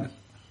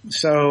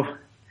so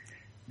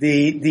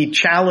the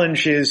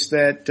challenge is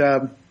that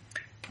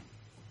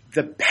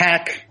the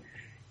pack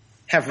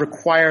have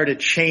required a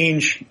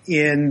change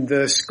in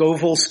the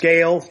Scoville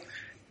scale.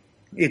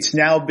 It's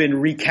now been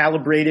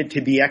recalibrated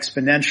to be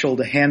exponential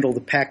to handle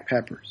the pack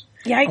peppers.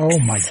 Yikes. Oh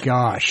my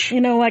gosh. You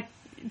know what?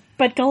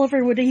 But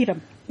Gulliver would eat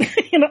them.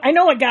 I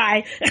know a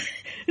guy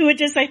who would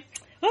just say,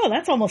 "Oh,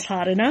 that's almost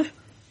hot enough."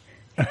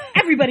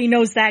 Everybody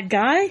knows that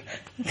guy.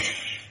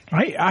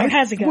 I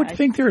has a guy. would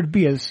think there would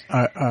be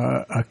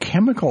a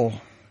chemical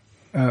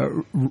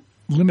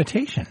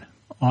limitation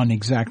on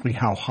exactly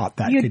how hot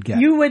that could get.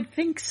 You would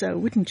think so,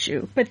 wouldn't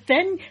you? But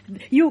then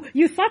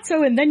you thought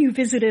so, and then you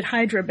visited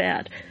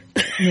Hyderabad.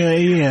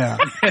 Yeah.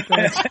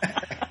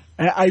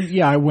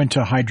 I went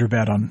to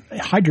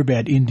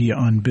Hyderabad, India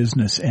on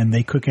business, and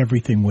they cook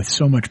everything with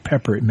so much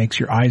pepper it makes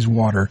your eyes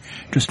water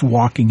just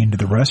walking into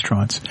the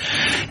restaurants.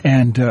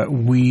 And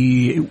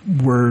we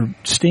were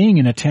staying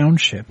in a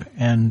township,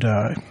 and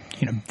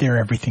there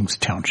everything's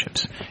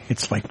townships.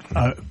 It's like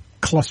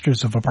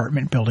clusters of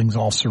apartment buildings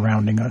all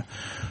surrounding a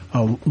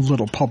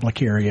little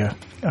public area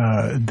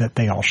that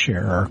they all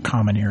share, or a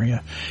common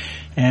area.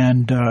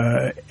 And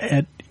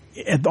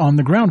on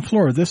the ground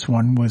floor of this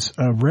one was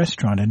a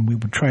restaurant, and we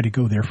would try to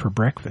go there for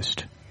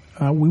breakfast.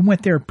 We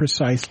went there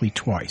precisely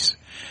twice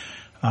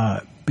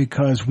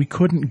because we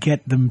couldn't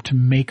get them to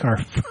make our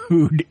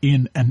food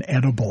in an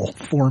edible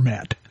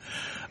format.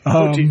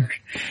 Oh dear.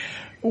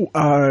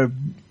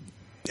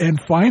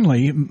 And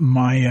finally,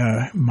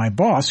 my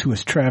boss, who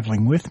was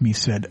traveling with me,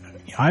 said,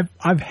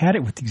 I've had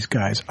it with these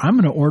guys. I'm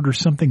going to order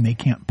something they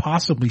can't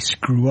possibly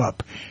screw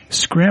up.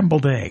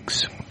 Scrambled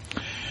eggs.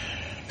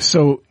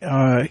 So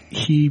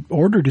he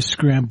ordered his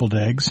scrambled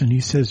eggs, and he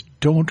says,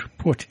 "Don't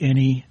put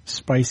any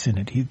spice in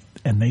it."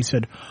 And they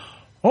said,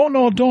 "Oh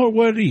no, don't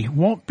worry,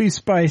 won't be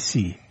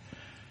spicy."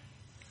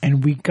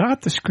 And we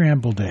got the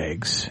scrambled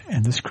eggs,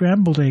 and the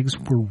scrambled eggs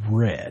were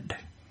red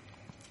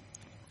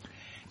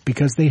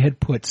because they had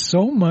put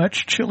so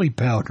much chili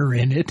powder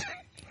in it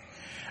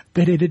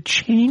that it had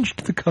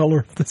changed the color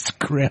of the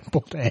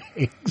scrambled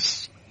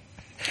eggs.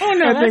 Oh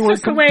no, that's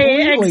just the way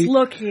eggs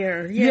look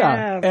here.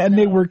 Yeah, and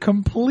they were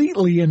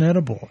completely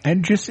inedible,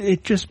 and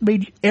it just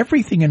made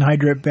everything in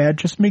Hyderabad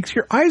just makes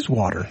your eyes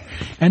water,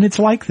 and it's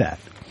like that.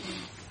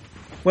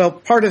 Well,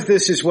 part of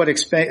this is what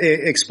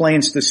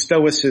explains the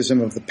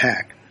stoicism of the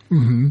pack.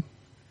 Mm-hmm.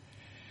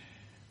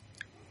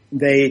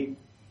 They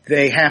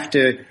have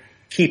to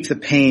keep the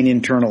pain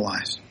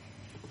internalized.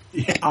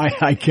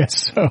 I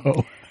guess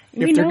so.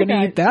 We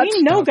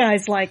know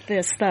guys like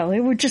this, though. They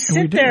would just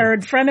sit there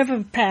in front of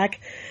a pack.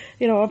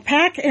 A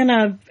pack and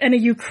a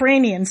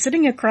Ukrainian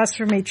sitting across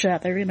from each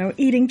other,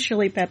 eating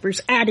chili peppers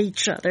at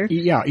each other.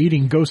 Yeah,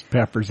 eating ghost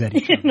peppers at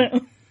each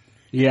other.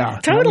 Yeah,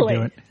 totally.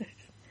 Do it.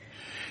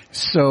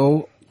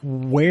 So,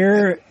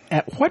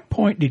 at what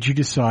point did you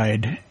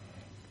decide,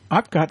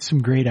 I've got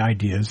some great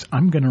ideas,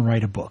 I'm going to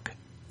write a book?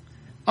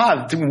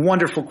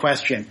 Wonderful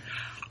question.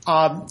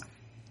 I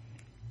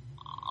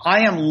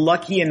am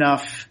lucky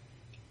enough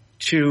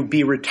to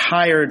be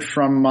retired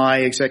from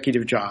my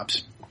executive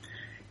jobs.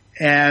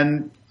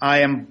 And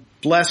I am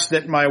blessed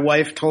that my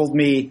wife told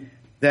me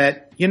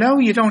that, you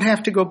don't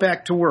have to go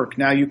back to work.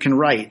 Now you can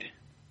write.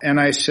 And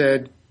I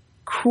said,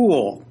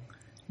 cool.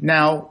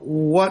 Now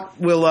what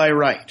will I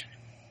write?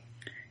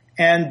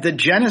 And the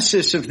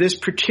genesis of this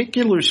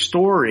particular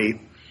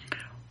story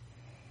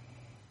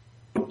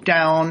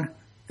down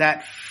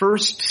that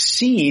first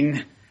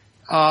scene,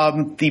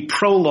 the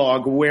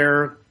prologue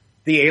where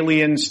the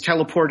aliens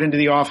teleport into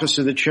the office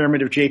of the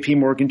chairman of J.P.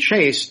 Morgan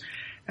Chase.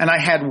 And I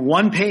had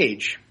one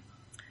page.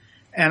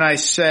 And I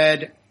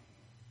said,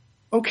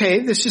 okay,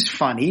 this is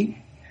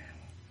funny,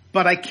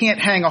 but I can't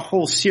hang a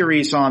whole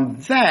series on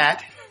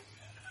that.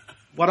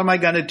 What am I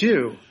going to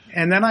do?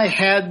 And then I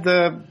had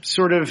the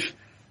sort of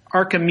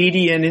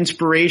Archimedean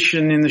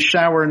inspiration in the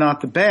shower,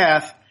 not the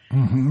bath,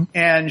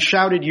 and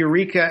shouted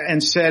eureka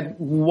and said,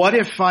 what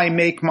if I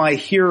make my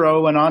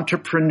hero an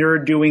entrepreneur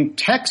doing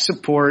tech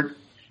support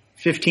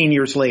 15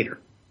 years later?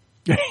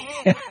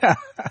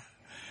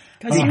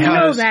 Because you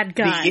know that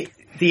guy.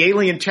 The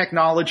alien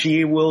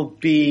technology will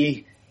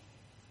be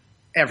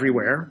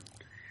everywhere.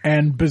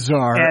 And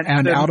bizarre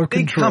and out of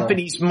control. Big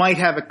companies might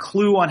have a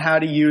clue on how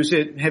to use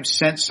it, have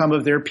sent some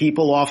of their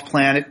people off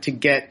planet to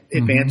get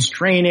advanced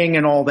training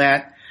and all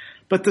that.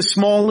 But the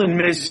small and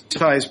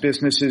mid-sized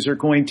businesses are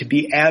going to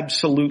be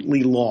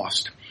absolutely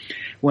lost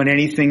when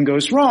anything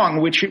goes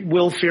wrong, which it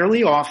will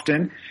fairly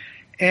often.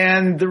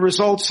 And the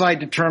results I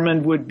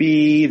determined would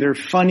be either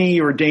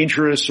funny or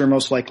dangerous or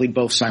most likely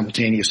both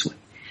simultaneously.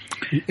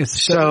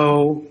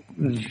 So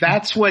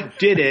that's what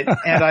did it.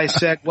 And I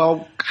said,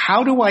 well,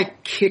 how do I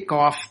kick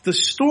off the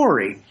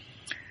story?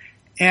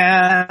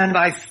 And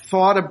I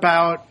thought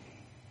about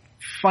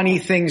funny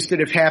things that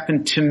have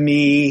happened to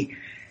me.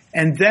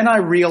 And then I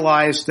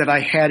realized that I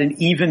had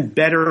an even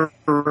better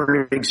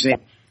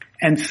example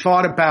and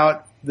thought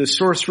about the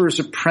Sorcerer's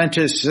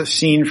Apprentice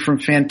scene from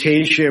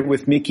Fantasia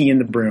with Mickey and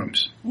the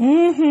Brooms.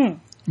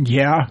 Mm-hmm.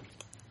 Yeah.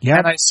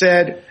 And I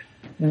said,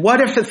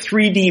 what if a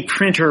 3D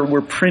printer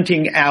were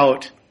printing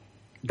out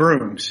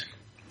brooms?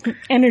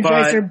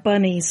 Energizer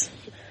bunnies.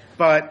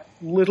 But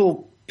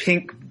little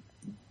pink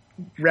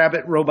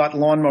rabbit robot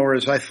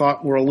lawnmowers I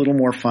thought were a little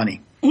more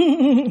funny.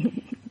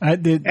 And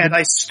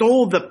I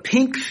stole the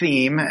pink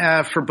theme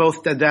for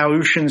both the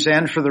Daotians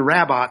and for the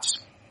Rabots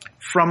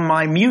from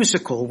my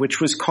musical,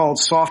 which was called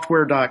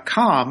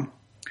Software.com.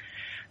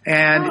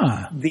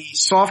 And the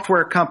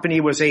software company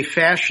was a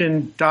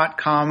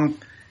fashion.com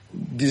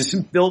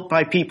built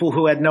by people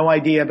who had no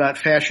idea about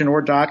fashion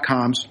or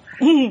 .coms.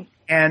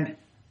 And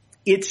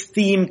its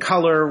theme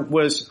color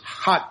was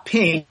hot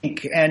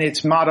pink and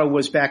its motto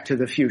was back to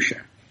the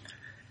fuchsia.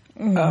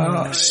 So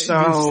is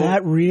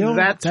that real?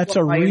 That's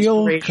a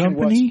real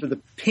company? Was for the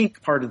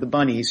pink part of the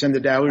bunnies and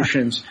the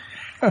Daotians.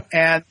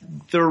 And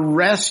the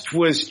rest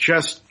was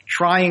just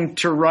trying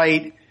to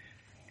write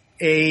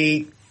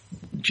a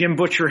Jim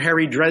Butcher,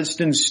 Harry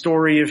Dresden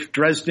story if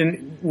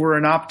Dresden were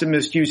an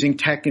optimist using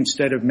tech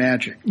instead of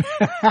magic.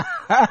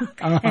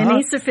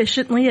 Any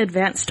sufficiently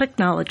advanced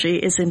technology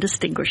is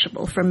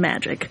indistinguishable from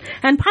magic,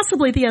 and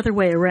possibly the other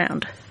way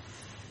around.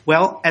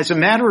 Well, as a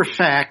matter of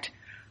fact,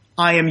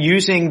 I am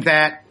using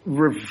that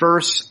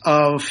reverse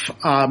of,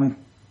 I'm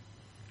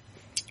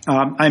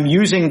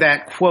using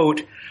that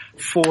quote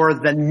for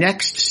the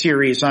next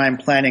series I'm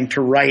planning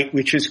to write,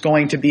 which is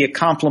going to be a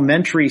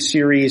complementary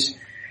series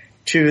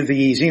to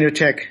the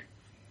Xenotech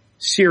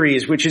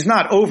series, which is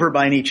not over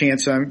by any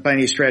chance, by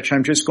any stretch.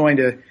 I'm just going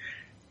to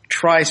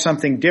try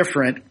something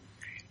different.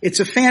 It's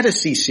a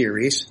fantasy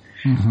series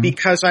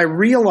because I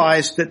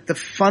realized that the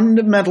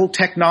fundamental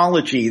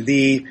technology,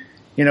 the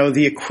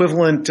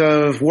equivalent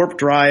of warp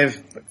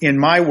drive in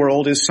my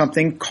world is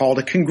something called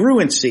a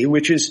congruency,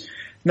 which is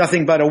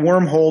nothing but a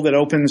wormhole that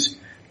opens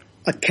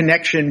a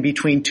connection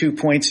between 2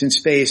 points in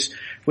space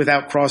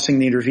without crossing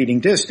the intervening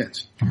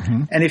distance.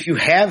 And if you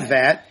have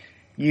that,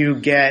 you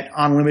get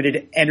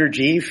unlimited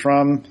energy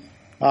from,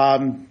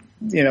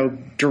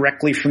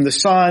 directly from the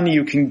sun.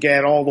 You can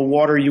get all the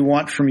water you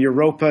want from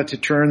Europa to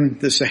turn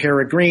the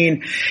Sahara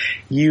green.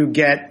 You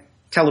get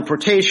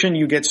teleportation,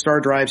 you get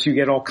star drives, you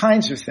get all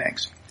kinds of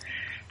things.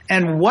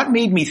 And what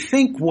made me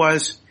think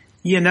was,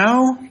 you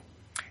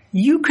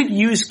could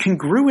use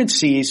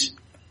congruencies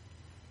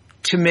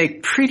to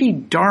make pretty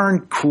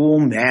darn cool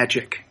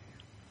magic.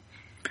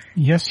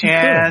 Yes, you could.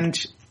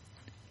 And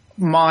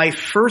my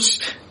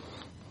first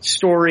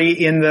story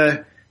in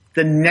the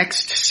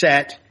next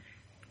set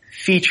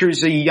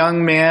features a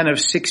young man of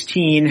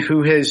 16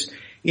 who has,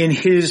 in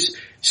his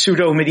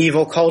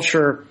pseudo-medieval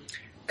culture,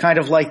 kind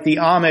of like the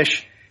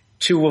Amish,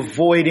 to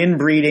avoid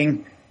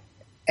inbreeding.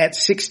 At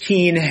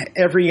 16,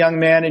 every young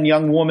man and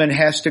young woman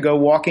has to go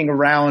walking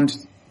around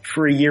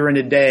for a year and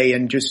a day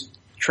and just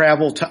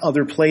travel to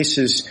other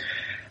places,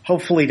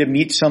 hopefully to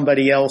meet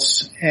somebody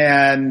else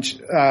and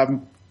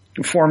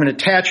form an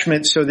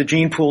attachment so the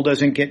gene pool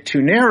doesn't get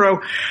too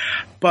narrow,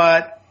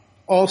 but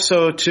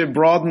also to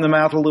broaden them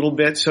out a little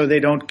bit so they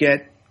don't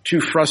get too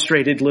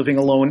frustrated living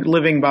alone,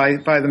 living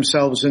by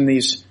themselves in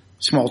these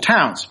small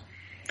towns.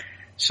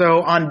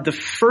 So on the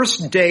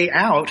first day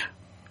out,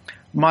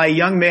 my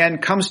young man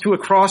comes to a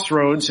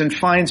crossroads and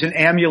finds an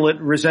amulet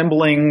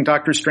resembling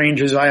Dr.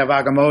 Strange's Eye of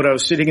Agamotto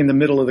sitting in the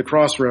middle of the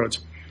crossroads.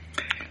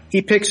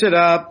 He picks it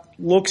up,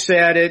 looks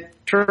at it,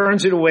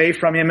 turns it away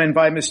from him, and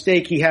by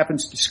mistake he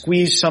happens to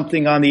squeeze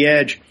something on the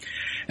edge.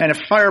 And a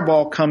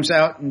fireball comes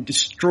out and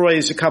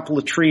destroys a couple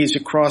of trees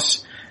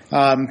across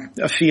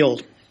a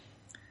field.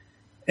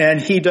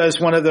 And he does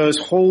one of those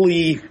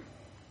holy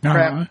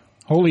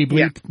holy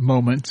bleep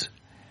moments.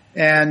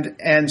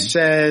 And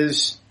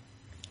says,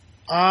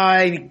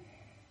 I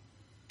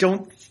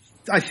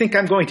think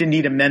I'm going to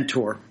need a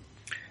mentor.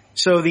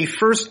 So the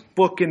first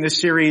book in the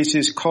series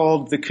is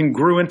called The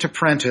Congruent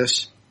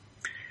Apprentice.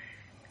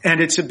 And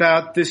it's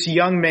about this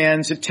young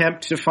man's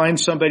attempt to find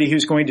somebody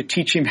who's going to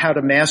teach him how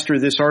to master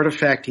this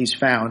artifact he's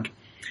found.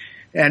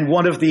 And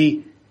one of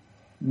the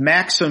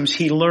maxims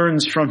he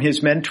learns from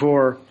his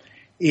mentor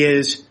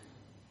is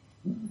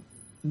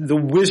the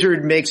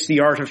wizard makes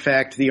the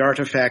artifact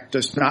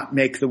does not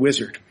make the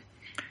wizard.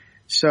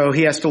 So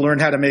he has to learn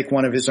how to make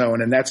one of his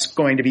own, and that's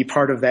going to be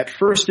part of that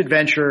first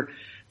adventure.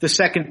 The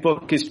second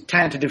book is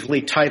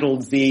tentatively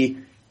titled The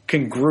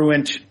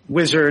Congruent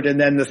Wizard, and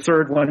then the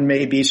third one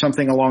may be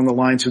something along the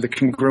lines of The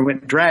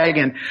Congruent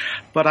Dragon.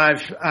 But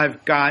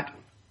I've got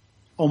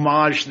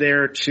homage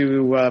there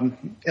to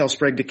L.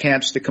 Sprague de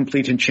Camp's The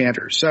Complete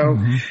Enchanter. So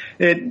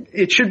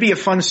it should be a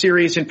fun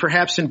series, and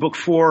perhaps in book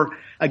 4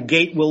 a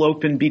gate will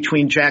open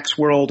between Jack's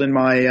world and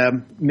my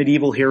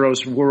medieval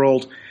heroes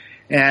world,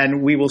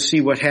 and we will see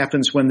what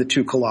happens when the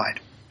two collide.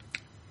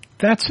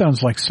 That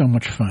sounds like so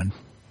much fun.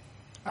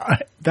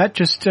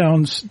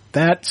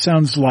 That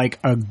sounds like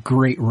a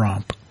great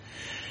romp.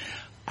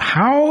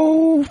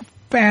 How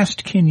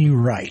fast can you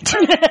write?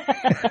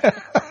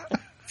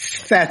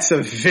 That's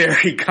a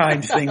very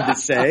kind thing to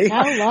say,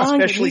 How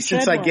long especially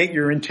since I get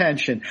your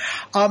intention.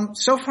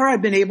 So far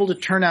I've been able to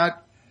turn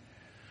out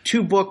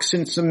 2 books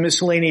and some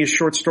miscellaneous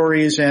short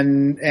stories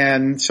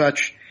and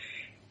such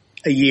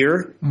a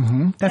year.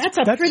 Mm-hmm. That's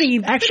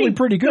actually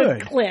pretty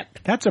good clip.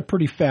 That's a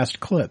pretty fast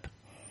clip.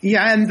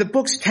 Yeah, and the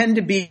books tend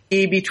to be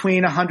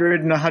between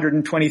 100 and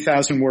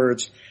 120,000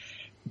 words.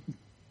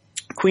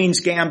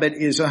 Queen's Gambit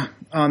is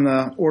on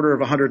the order of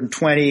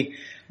 120.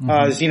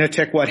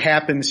 Xenotech What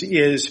Happens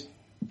is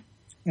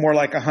more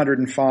like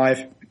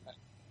 105.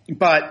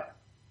 But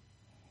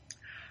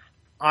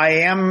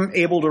I am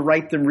able to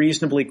write them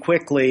reasonably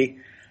quickly.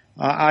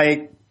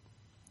 It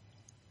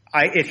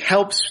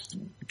helps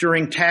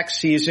during tax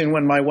season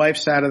when my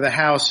wife's out of the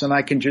house and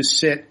I can just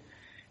sit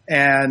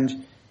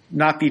and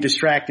not be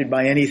distracted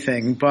by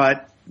anything.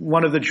 But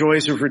one of the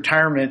joys of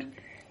retirement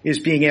is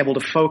being able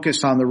to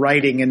focus on the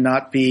writing and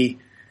not be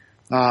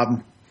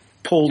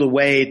pulled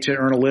away to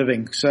earn a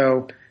living.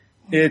 So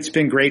it's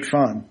been great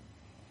fun.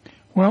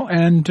 Well,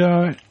 and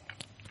the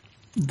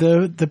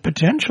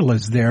potential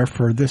is there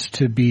for this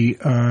to be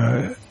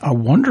a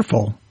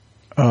wonderful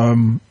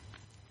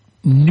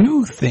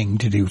new thing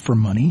to do for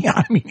money.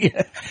 I mean,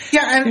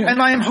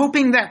 and I'm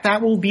hoping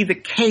that will be the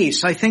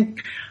case. I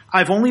think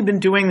I've only been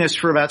doing this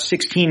for about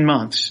 16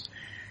 months,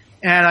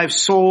 and I've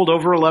sold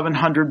over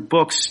 1,100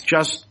 books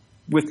just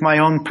with my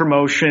own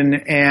promotion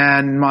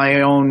and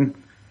my own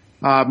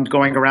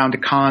going around to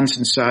cons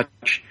and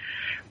such,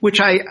 which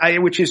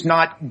is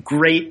not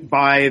great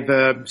by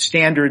the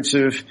standards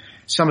of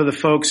some of the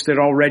folks that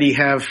already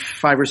have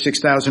 5,000 or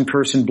 6,000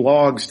 person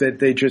blogs that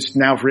they just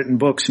now have written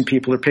books and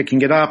people are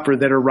picking it up, or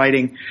that are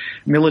writing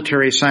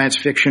military science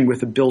fiction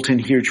with a built-in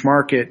huge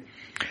market.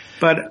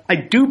 But I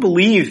do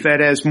believe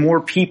that as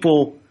more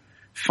people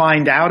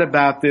find out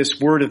about this,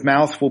 word of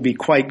mouth will be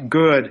quite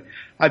good.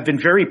 I've been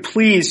very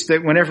pleased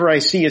that whenever I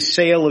see a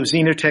sale of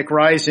Xenotech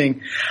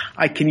Rising,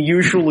 I can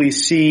usually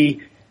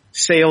see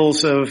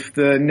sales of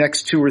the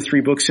next 2 or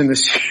 3 books in the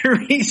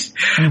series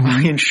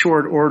in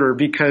short order,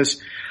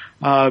 because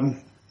there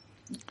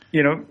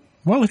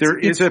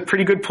is a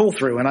pretty good pull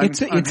through, and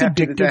it's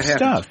addictive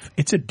stuff.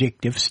 It's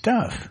addictive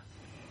stuff.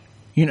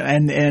 You know,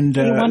 and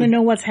you want to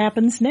know what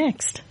happens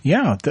next.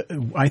 Yeah,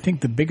 I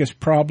think the biggest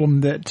problem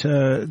that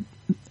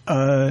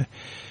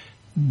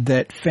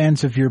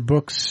fans of your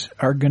books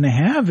are going to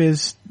have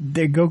is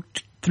they go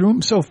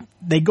through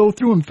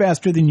them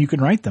faster than you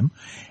can write them,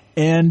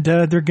 and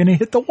they're going to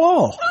hit the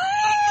wall.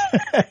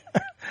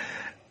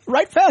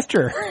 Write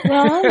faster.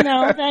 Well,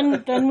 no,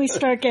 then we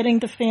start getting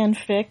the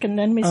fanfic, and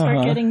then we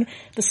start getting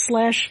the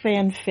 /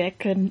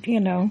 fanfic, and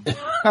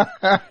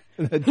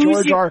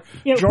George,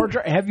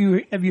 have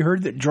you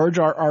heard that George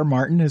R.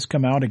 Martin has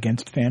come out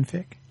against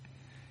fanfic?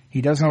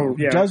 He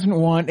doesn't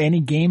want any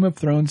Game of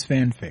Thrones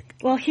fanfic.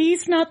 Well,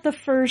 he's not the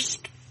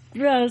first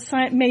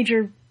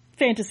major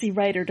fantasy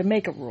writer to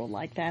make a rule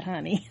like that,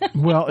 honey.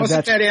 Well,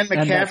 wasn't that Anne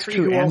McCaffrey? That's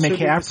true. Anne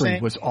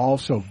McCaffrey was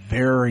also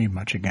very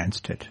much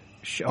against it.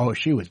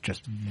 She was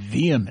just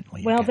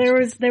vehemently. Well, there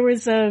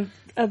was an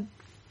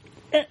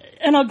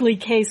ugly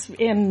case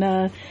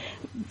in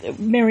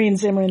Marion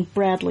Zimmerman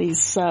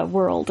Bradley's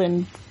world,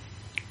 and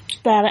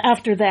that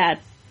after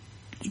that,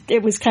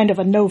 it was kind of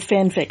a no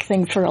fanfic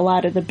thing for a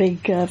lot of the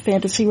big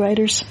fantasy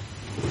writers.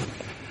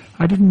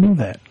 I didn't know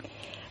that.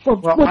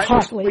 Well, we'll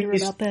talk later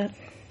about that.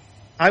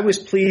 I was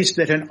pleased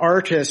that an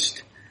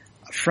artist,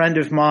 a friend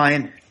of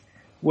mine,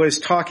 was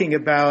talking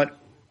about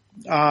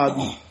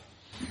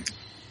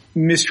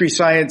Mystery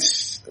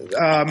Science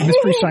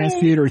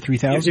Theater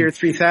 3000. Theater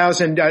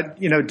 3000,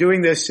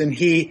 doing this, and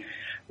he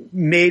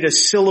made a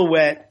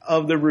silhouette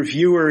of the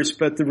reviewers,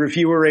 but the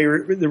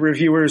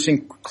reviewers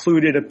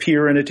included a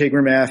Peer and a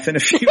Tigramath and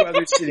a few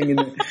others sitting in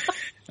the.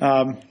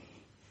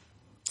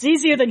 It's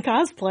easier than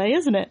cosplay,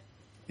 isn't it?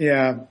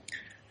 Yeah.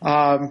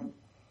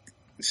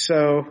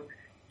 So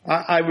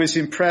I was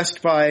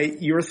impressed by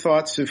your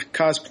thoughts of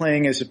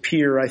cosplaying as a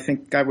peer. I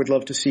think I would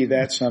love to see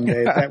that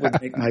someday. That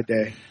would make my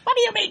day. What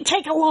do you mean,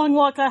 take a long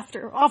walk off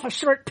a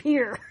short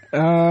pier?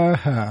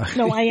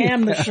 No, I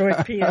am the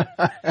short pier.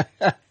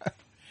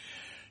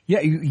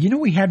 Yeah,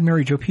 we had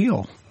Mary Jo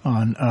Peele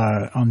on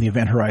the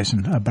Event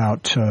Horizon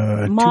about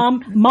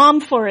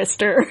Mom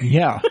Forrester.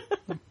 Yeah,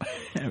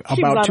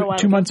 about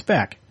 2 months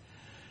back.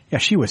 Yeah,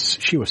 she was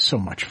so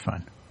much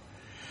fun.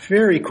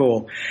 Very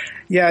cool.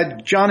 Yeah,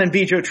 John and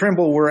B. Joe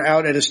Trimble were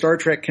out at a Star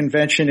Trek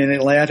convention in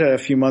Atlanta a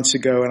few months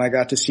ago, and I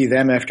got to see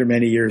them after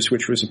many years,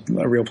 which was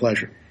a real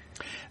pleasure.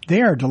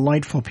 They are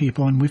delightful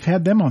people, and we've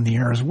had them on the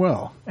air as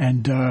well.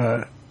 And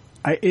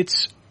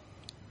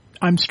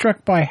I'm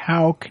struck by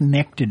how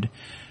connected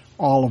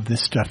all of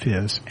this stuff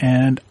is,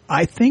 and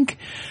I think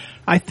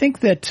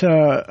that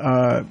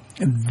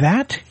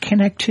that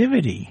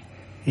connectivity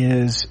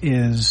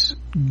is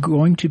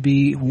going to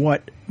be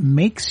what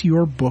makes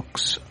your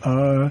books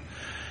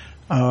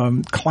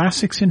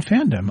classics in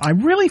fandom. I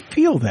really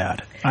feel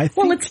that.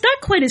 Well, it's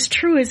not quite as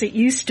true as it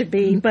used to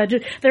be, but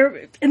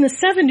there, in the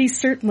 70s,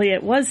 certainly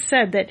it was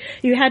said that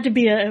you had to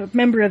be a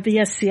member of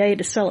the SCA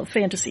to sell a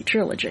fantasy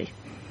trilogy.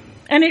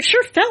 And it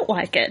sure felt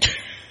like it.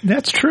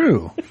 That's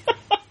true.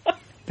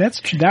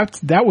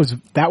 That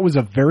was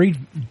a very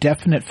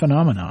definite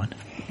phenomenon,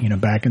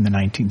 back in the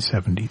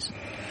 1970s.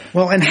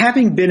 Well, and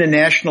having been a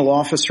national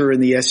officer in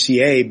the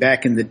SCA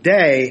back in the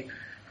day,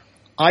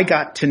 I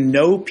got to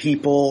know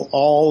people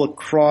all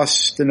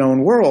across the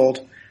known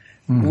world,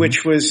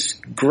 which was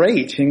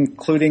great,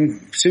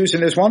 including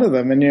Susan as one of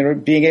them.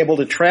 And, being able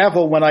to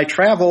travel, when I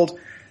traveled,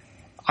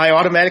 I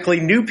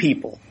automatically knew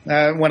people.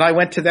 When I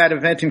went to that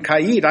event in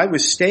Caid, I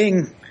was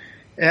staying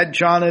at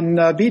John and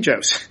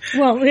Bijo's.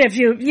 Well,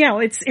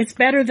 it's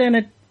better than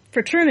a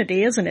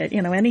fraternity, isn't it?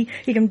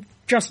 He can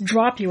just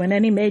drop you in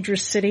any major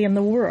city in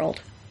the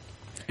world.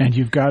 And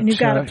you've got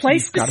a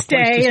place to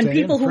stay, and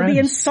people will be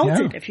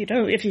insulted Yeah.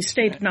 if you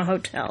stayed in a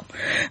hotel.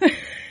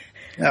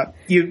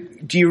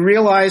 Do you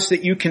realize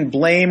that you can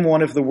blame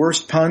one of the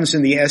worst puns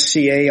in the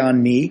SCA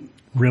on me?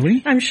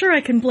 Really? I'm sure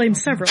I can blame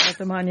several of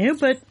them on you,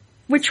 but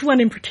which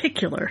one in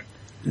particular?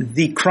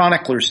 The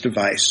chronicler's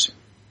device.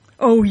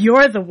 Oh,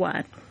 you're the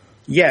one.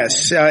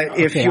 Yes,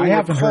 if you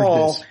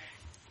recall,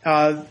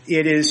 heard this.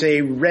 It is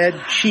a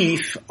red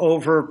chief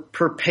over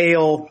per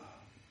pale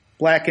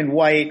black and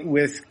white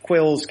with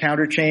quills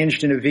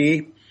counterchanged in a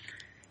V.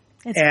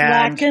 It's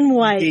black and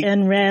white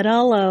and red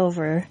all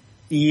over.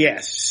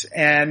 Yes,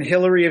 and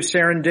Hillary of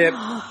Serendip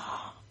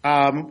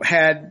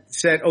had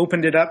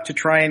opened it up to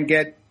try and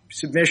get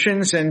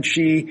submissions, and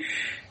she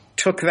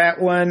took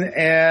that one,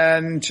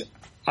 and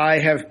I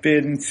have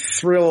been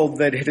thrilled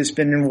that it has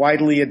been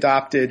widely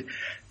adopted.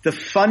 The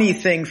funny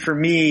thing for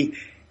me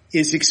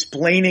is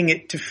explaining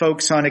it to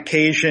folks on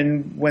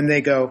occasion when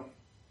they go,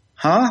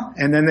 huh?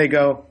 And then they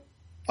go,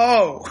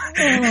 oh.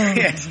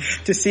 Yes,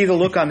 to see the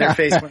look on their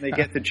face when they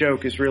get the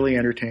joke is really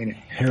entertaining.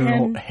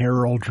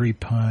 Heraldry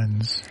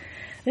puns.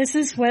 This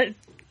is what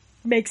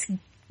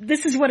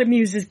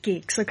amuses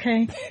geeks,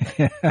 okay?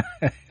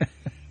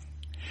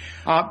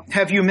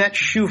 Have you met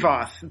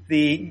Shuvath,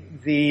 the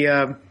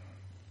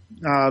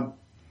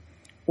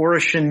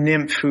Orishan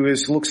nymph who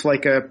looks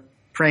like a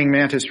praying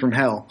mantis from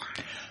hell?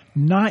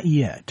 Not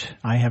yet.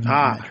 I have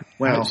not met her.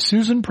 Well,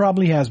 Susan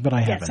probably has, but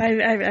I haven't.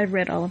 Yes, I've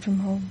read all of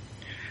them.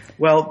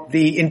 Well,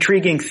 the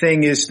intriguing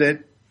thing is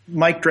that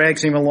Mike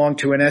drags him along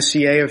to an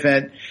SCA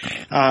event,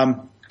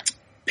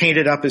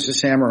 painted up as a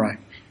samurai.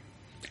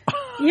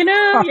 You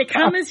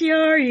come as you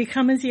are, you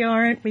come as you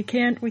aren't. We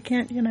can't,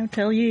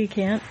 tell you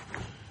can't.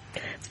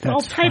 It's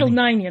all Title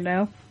IX,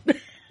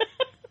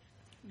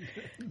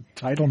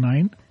 Title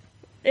IX?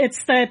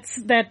 It's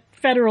that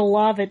federal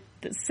law that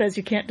says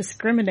you can't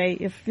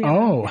discriminate if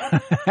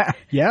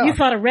yeah. You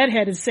thought a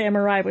red-headed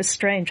samurai was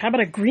strange. How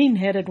about a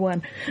green-headed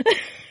one?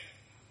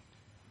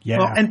 Yeah.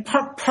 Well, and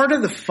part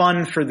of the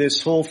fun for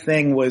this whole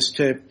thing was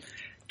to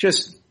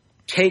just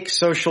take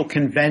social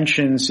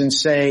conventions and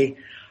say,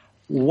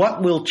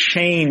 what will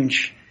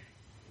change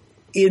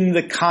in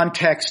the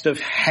context of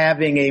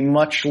having a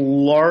much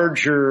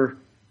larger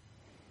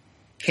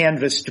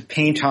canvas to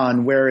paint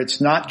on, where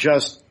it's not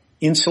just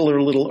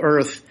insular little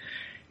Earth,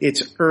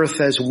 it's Earth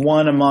as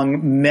one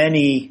among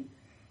many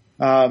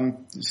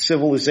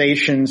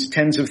civilizations,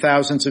 tens of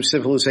thousands of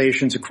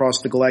civilizations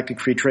across the Galactic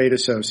Free Trade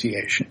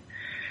Association.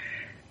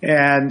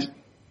 And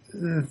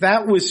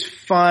that was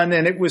fun,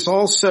 and it was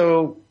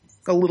also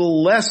a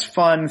little less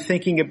fun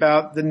thinking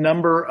about the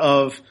number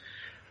of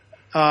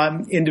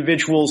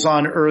individuals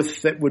on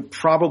Earth that would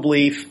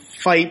probably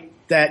fight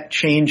that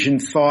change in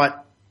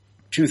thought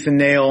tooth and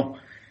nail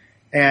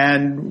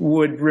and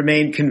would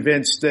remain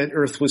convinced that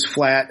Earth was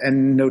flat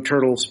and no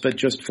turtles, but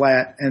just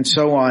flat, and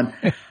so on.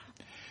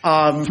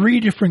 3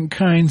 different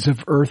kinds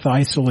of Earth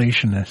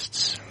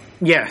isolationists.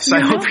 Yes,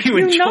 I hope you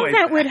enjoyed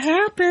that would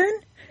happen.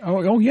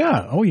 Oh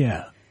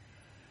yeah.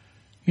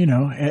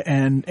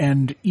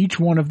 And each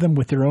one of them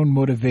with their own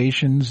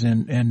motivations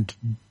and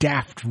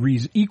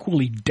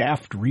equally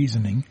daft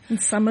reasoning.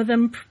 And some of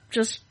them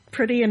just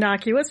pretty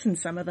innocuous and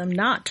some of them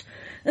not.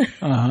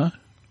 Uh-huh.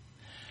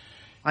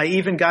 I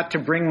even got to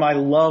bring my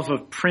love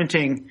of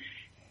printing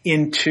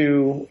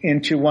into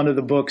one of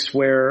the books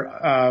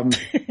where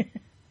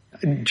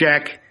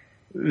Jack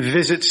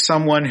visits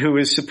someone who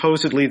is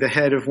supposedly the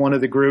head of one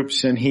of the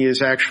groups, and he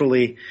is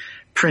actually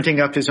printing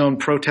up his own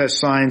protest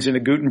signs in a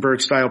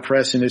Gutenberg-style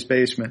press in his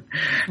basement.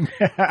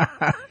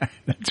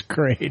 That's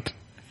great.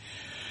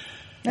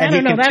 And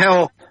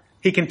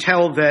he can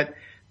tell that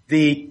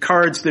the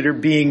cards that are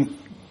being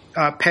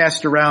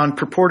passed around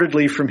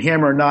purportedly from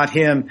him are not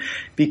him,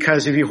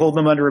 because if you hold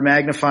them under a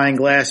magnifying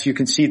glass, you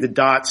can see the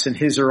dots, and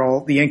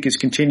the ink is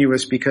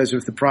continuous because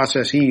of the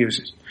process he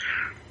uses.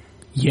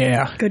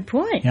 Yeah. Good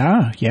point.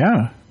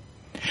 Yeah.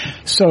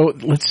 So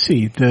let's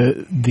see.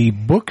 The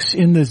books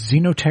in the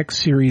Xenotech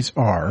series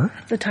are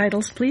the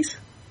titles, please.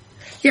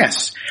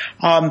 Yes.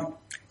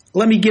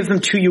 Let me give them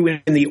to you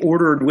in the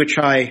order in which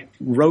I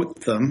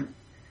wrote them.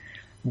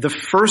 The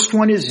first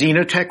one is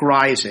Xenotech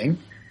Rising,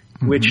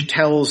 which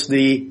tells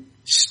the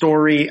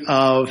story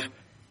of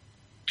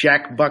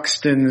Jack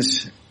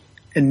Buxton's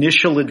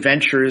initial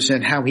adventures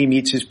and how he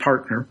meets his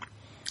partner.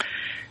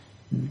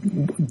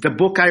 The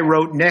book I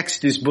wrote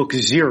next is book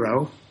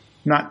 0,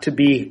 not to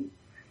be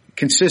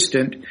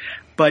consistent,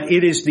 but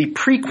it is the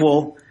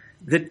prequel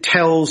that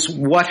tells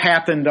what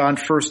happened on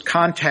First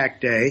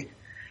Contact Day.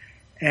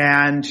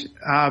 And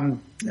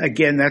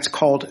again, that's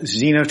called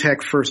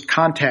Xenotech First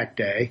Contact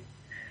Day.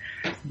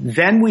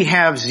 Then we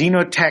have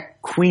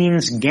Xenotech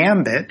Queen's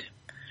Gambit,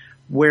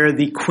 where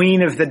the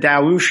Queen of the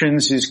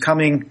Daotians is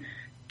coming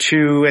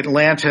to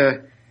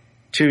Atlanta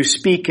to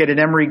speak at an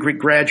Emory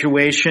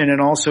graduation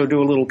and also do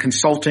a little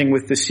consulting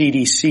with the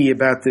CDC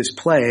about this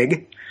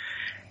plague.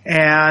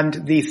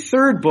 And the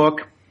third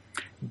book,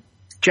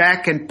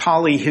 Jack and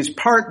Polly, his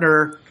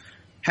partner,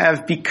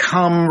 have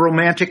become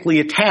romantically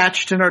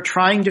attached and are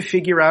trying to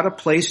figure out a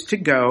place to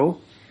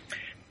go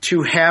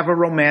to have a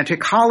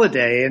romantic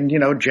holiday. And,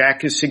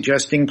 Jack is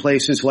suggesting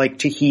places like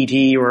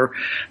Tahiti or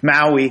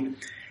Maui.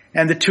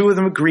 And the two of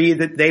them agree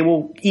that they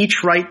will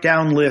each write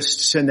down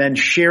lists and then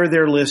share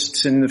their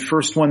lists. And the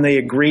first one they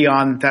agree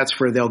on, that's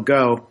where they'll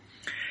go.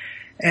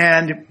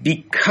 And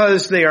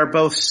because they are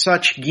both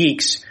such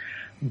geeks,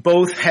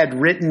 both had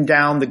written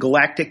down the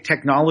Galactic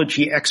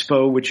Technology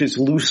Expo, which is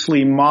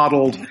loosely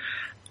modeled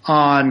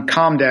on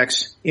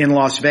Comdex in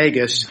Las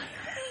Vegas.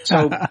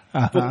 So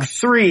book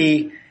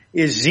 3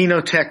 is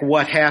Xenotech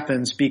What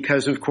Happens,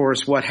 because of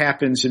course what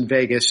happens in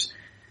Vegas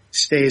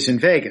stays in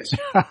Vegas.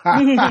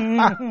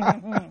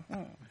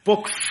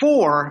 Book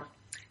 4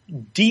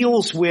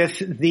 deals with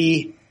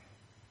the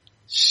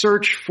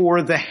search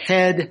for the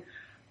head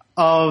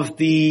of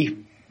the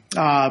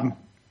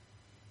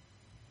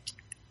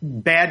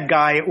bad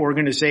guy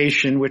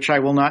organization, which I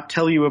will not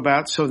tell you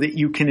about so that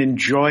you can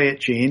enjoy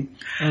it, Gene.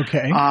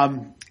 Okay.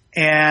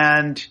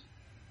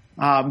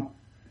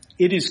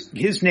 He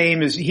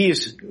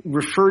is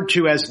referred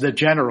to as the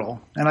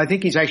General, and I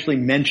think he's actually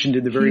mentioned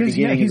in the very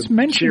beginning of the series. He's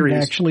mentioned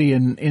actually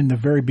in the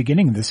very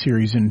beginning of the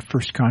series in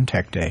First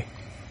Contact Day.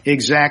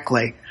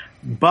 Exactly.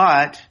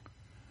 But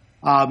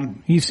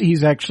isn't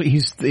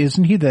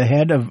he the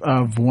head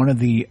of one of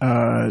the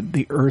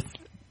Earth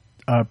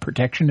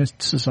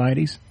protectionist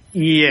societies?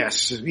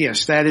 Yes,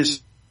 that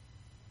is.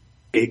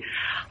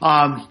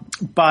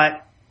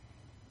 But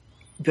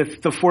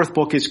the fourth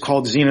book is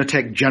called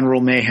Xenotech General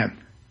Mayhem.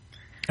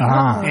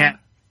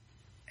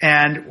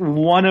 And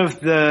one of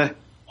the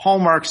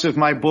hallmarks of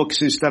my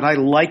books is that I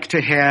like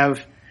to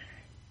have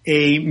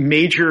a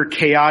major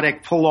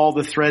chaotic, pull all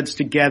the threads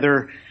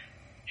together,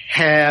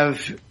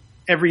 have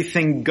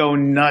everything go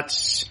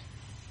nuts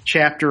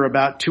chapter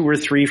about 2 or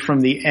 3 from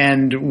the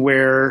end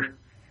where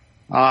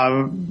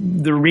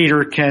the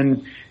reader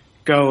can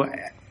go,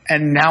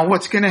 and now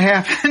what's going to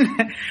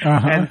happen?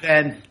 And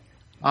then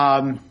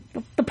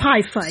the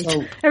pie fight.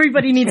 So,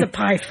 everybody needs a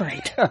pie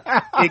fight.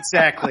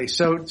 Exactly.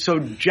 So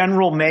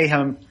General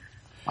Mayhem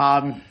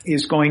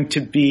is going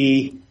to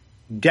be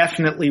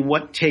definitely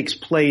what takes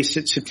place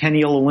at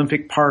Centennial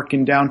Olympic Park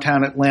in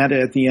downtown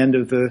Atlanta at the end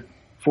of the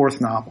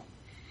 4th novel.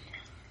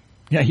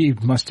 Yeah, he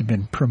must have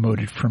been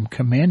promoted from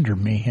Commander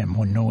Mayhem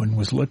when no one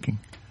was looking.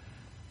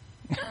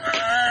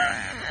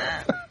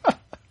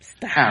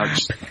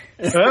 Ouch.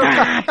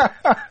 Stop.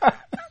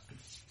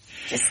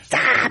 Just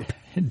stop.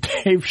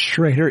 Dave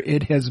Schroeder,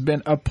 it has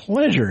been a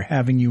pleasure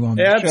having you on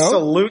the show.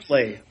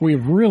 Absolutely.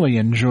 We've really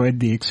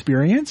enjoyed the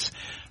experience.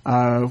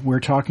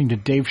 We're talking to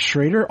Dave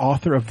Schroeder,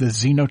 author of the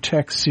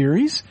Xenotech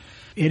series.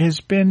 It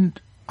has been,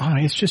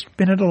 it's just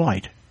been a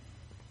delight.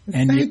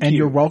 And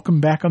you're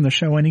welcome back on the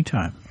show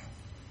anytime.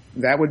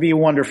 That would be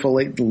wonderful.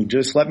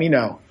 Just let me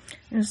know.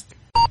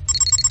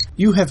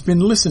 You have been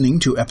listening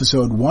to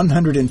episode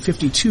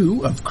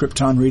 152 of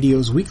Krypton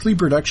Radio's weekly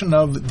production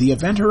of The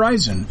Event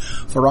Horizon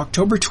for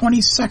October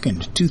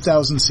 22nd,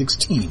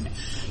 2016.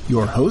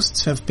 Your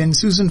hosts have been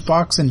Susan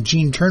Fox and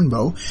Gene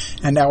Turnbow,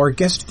 and our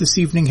guest this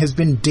evening has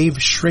been Dave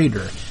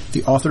Schroeder,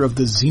 the author of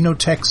the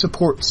Xenotech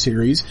Support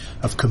series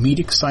of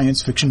comedic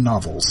science fiction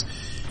novels.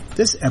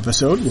 This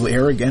episode will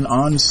air again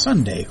on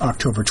Sunday,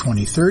 October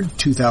 23rd,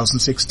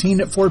 2016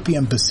 at 4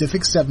 p.m.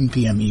 Pacific, 7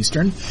 p.m.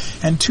 Eastern,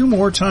 and 2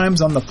 more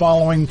times on the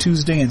following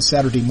Tuesday and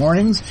Saturday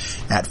mornings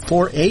at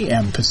 4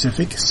 a.m.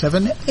 Pacific,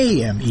 7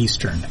 a.m.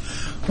 Eastern.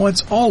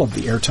 Once all of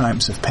the air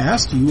times have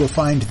passed, you will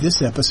find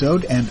this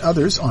episode and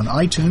others on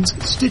iTunes,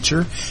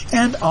 Stitcher,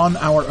 and on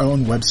our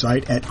own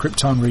website at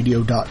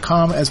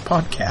KryptonRadio.com as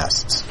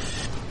podcasts.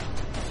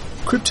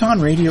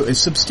 Krypton Radio is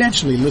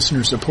substantially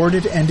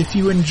listener-supported, and if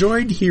you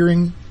enjoyed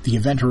hearing The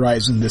Event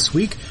Horizon this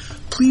week,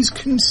 please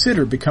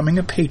consider becoming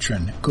a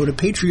patron. Go to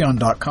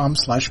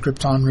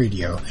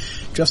patreon.com/KryptonRadio.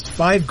 Just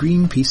 5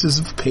 green pieces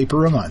of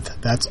paper a month.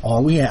 That's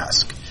all we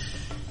ask.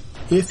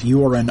 If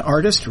you are an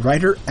artist,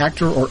 writer,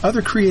 actor, or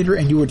other creator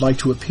and you would like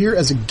to appear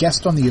as a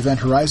guest on the Event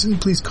Horizon,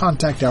 please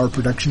contact our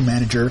production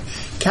manager,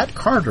 Kat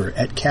Carter,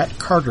 at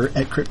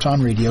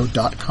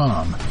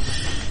katcarter@KryptonRadio.com.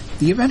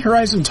 The Event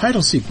Horizon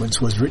title sequence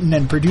was written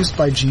and produced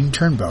by Gene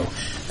Turnbow.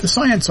 The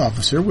science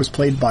officer was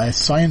played by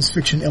science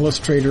fiction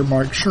illustrator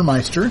Mark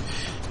Schurmeister.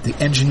 The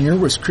engineer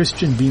was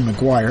Christian B.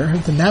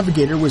 McGuire. The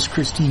navigator was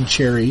Christine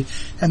Cherry.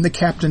 And the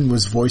captain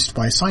was voiced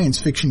by science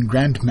fiction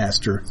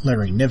grandmaster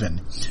Larry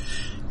Niven.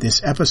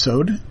 This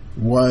episode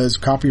was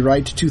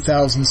copyright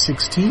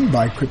 2016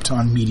 by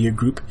Krypton Media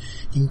Group,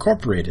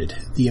 Incorporated.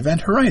 The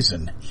Event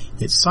Horizon.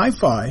 It's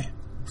sci-fi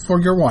for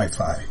your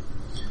Wi-Fi.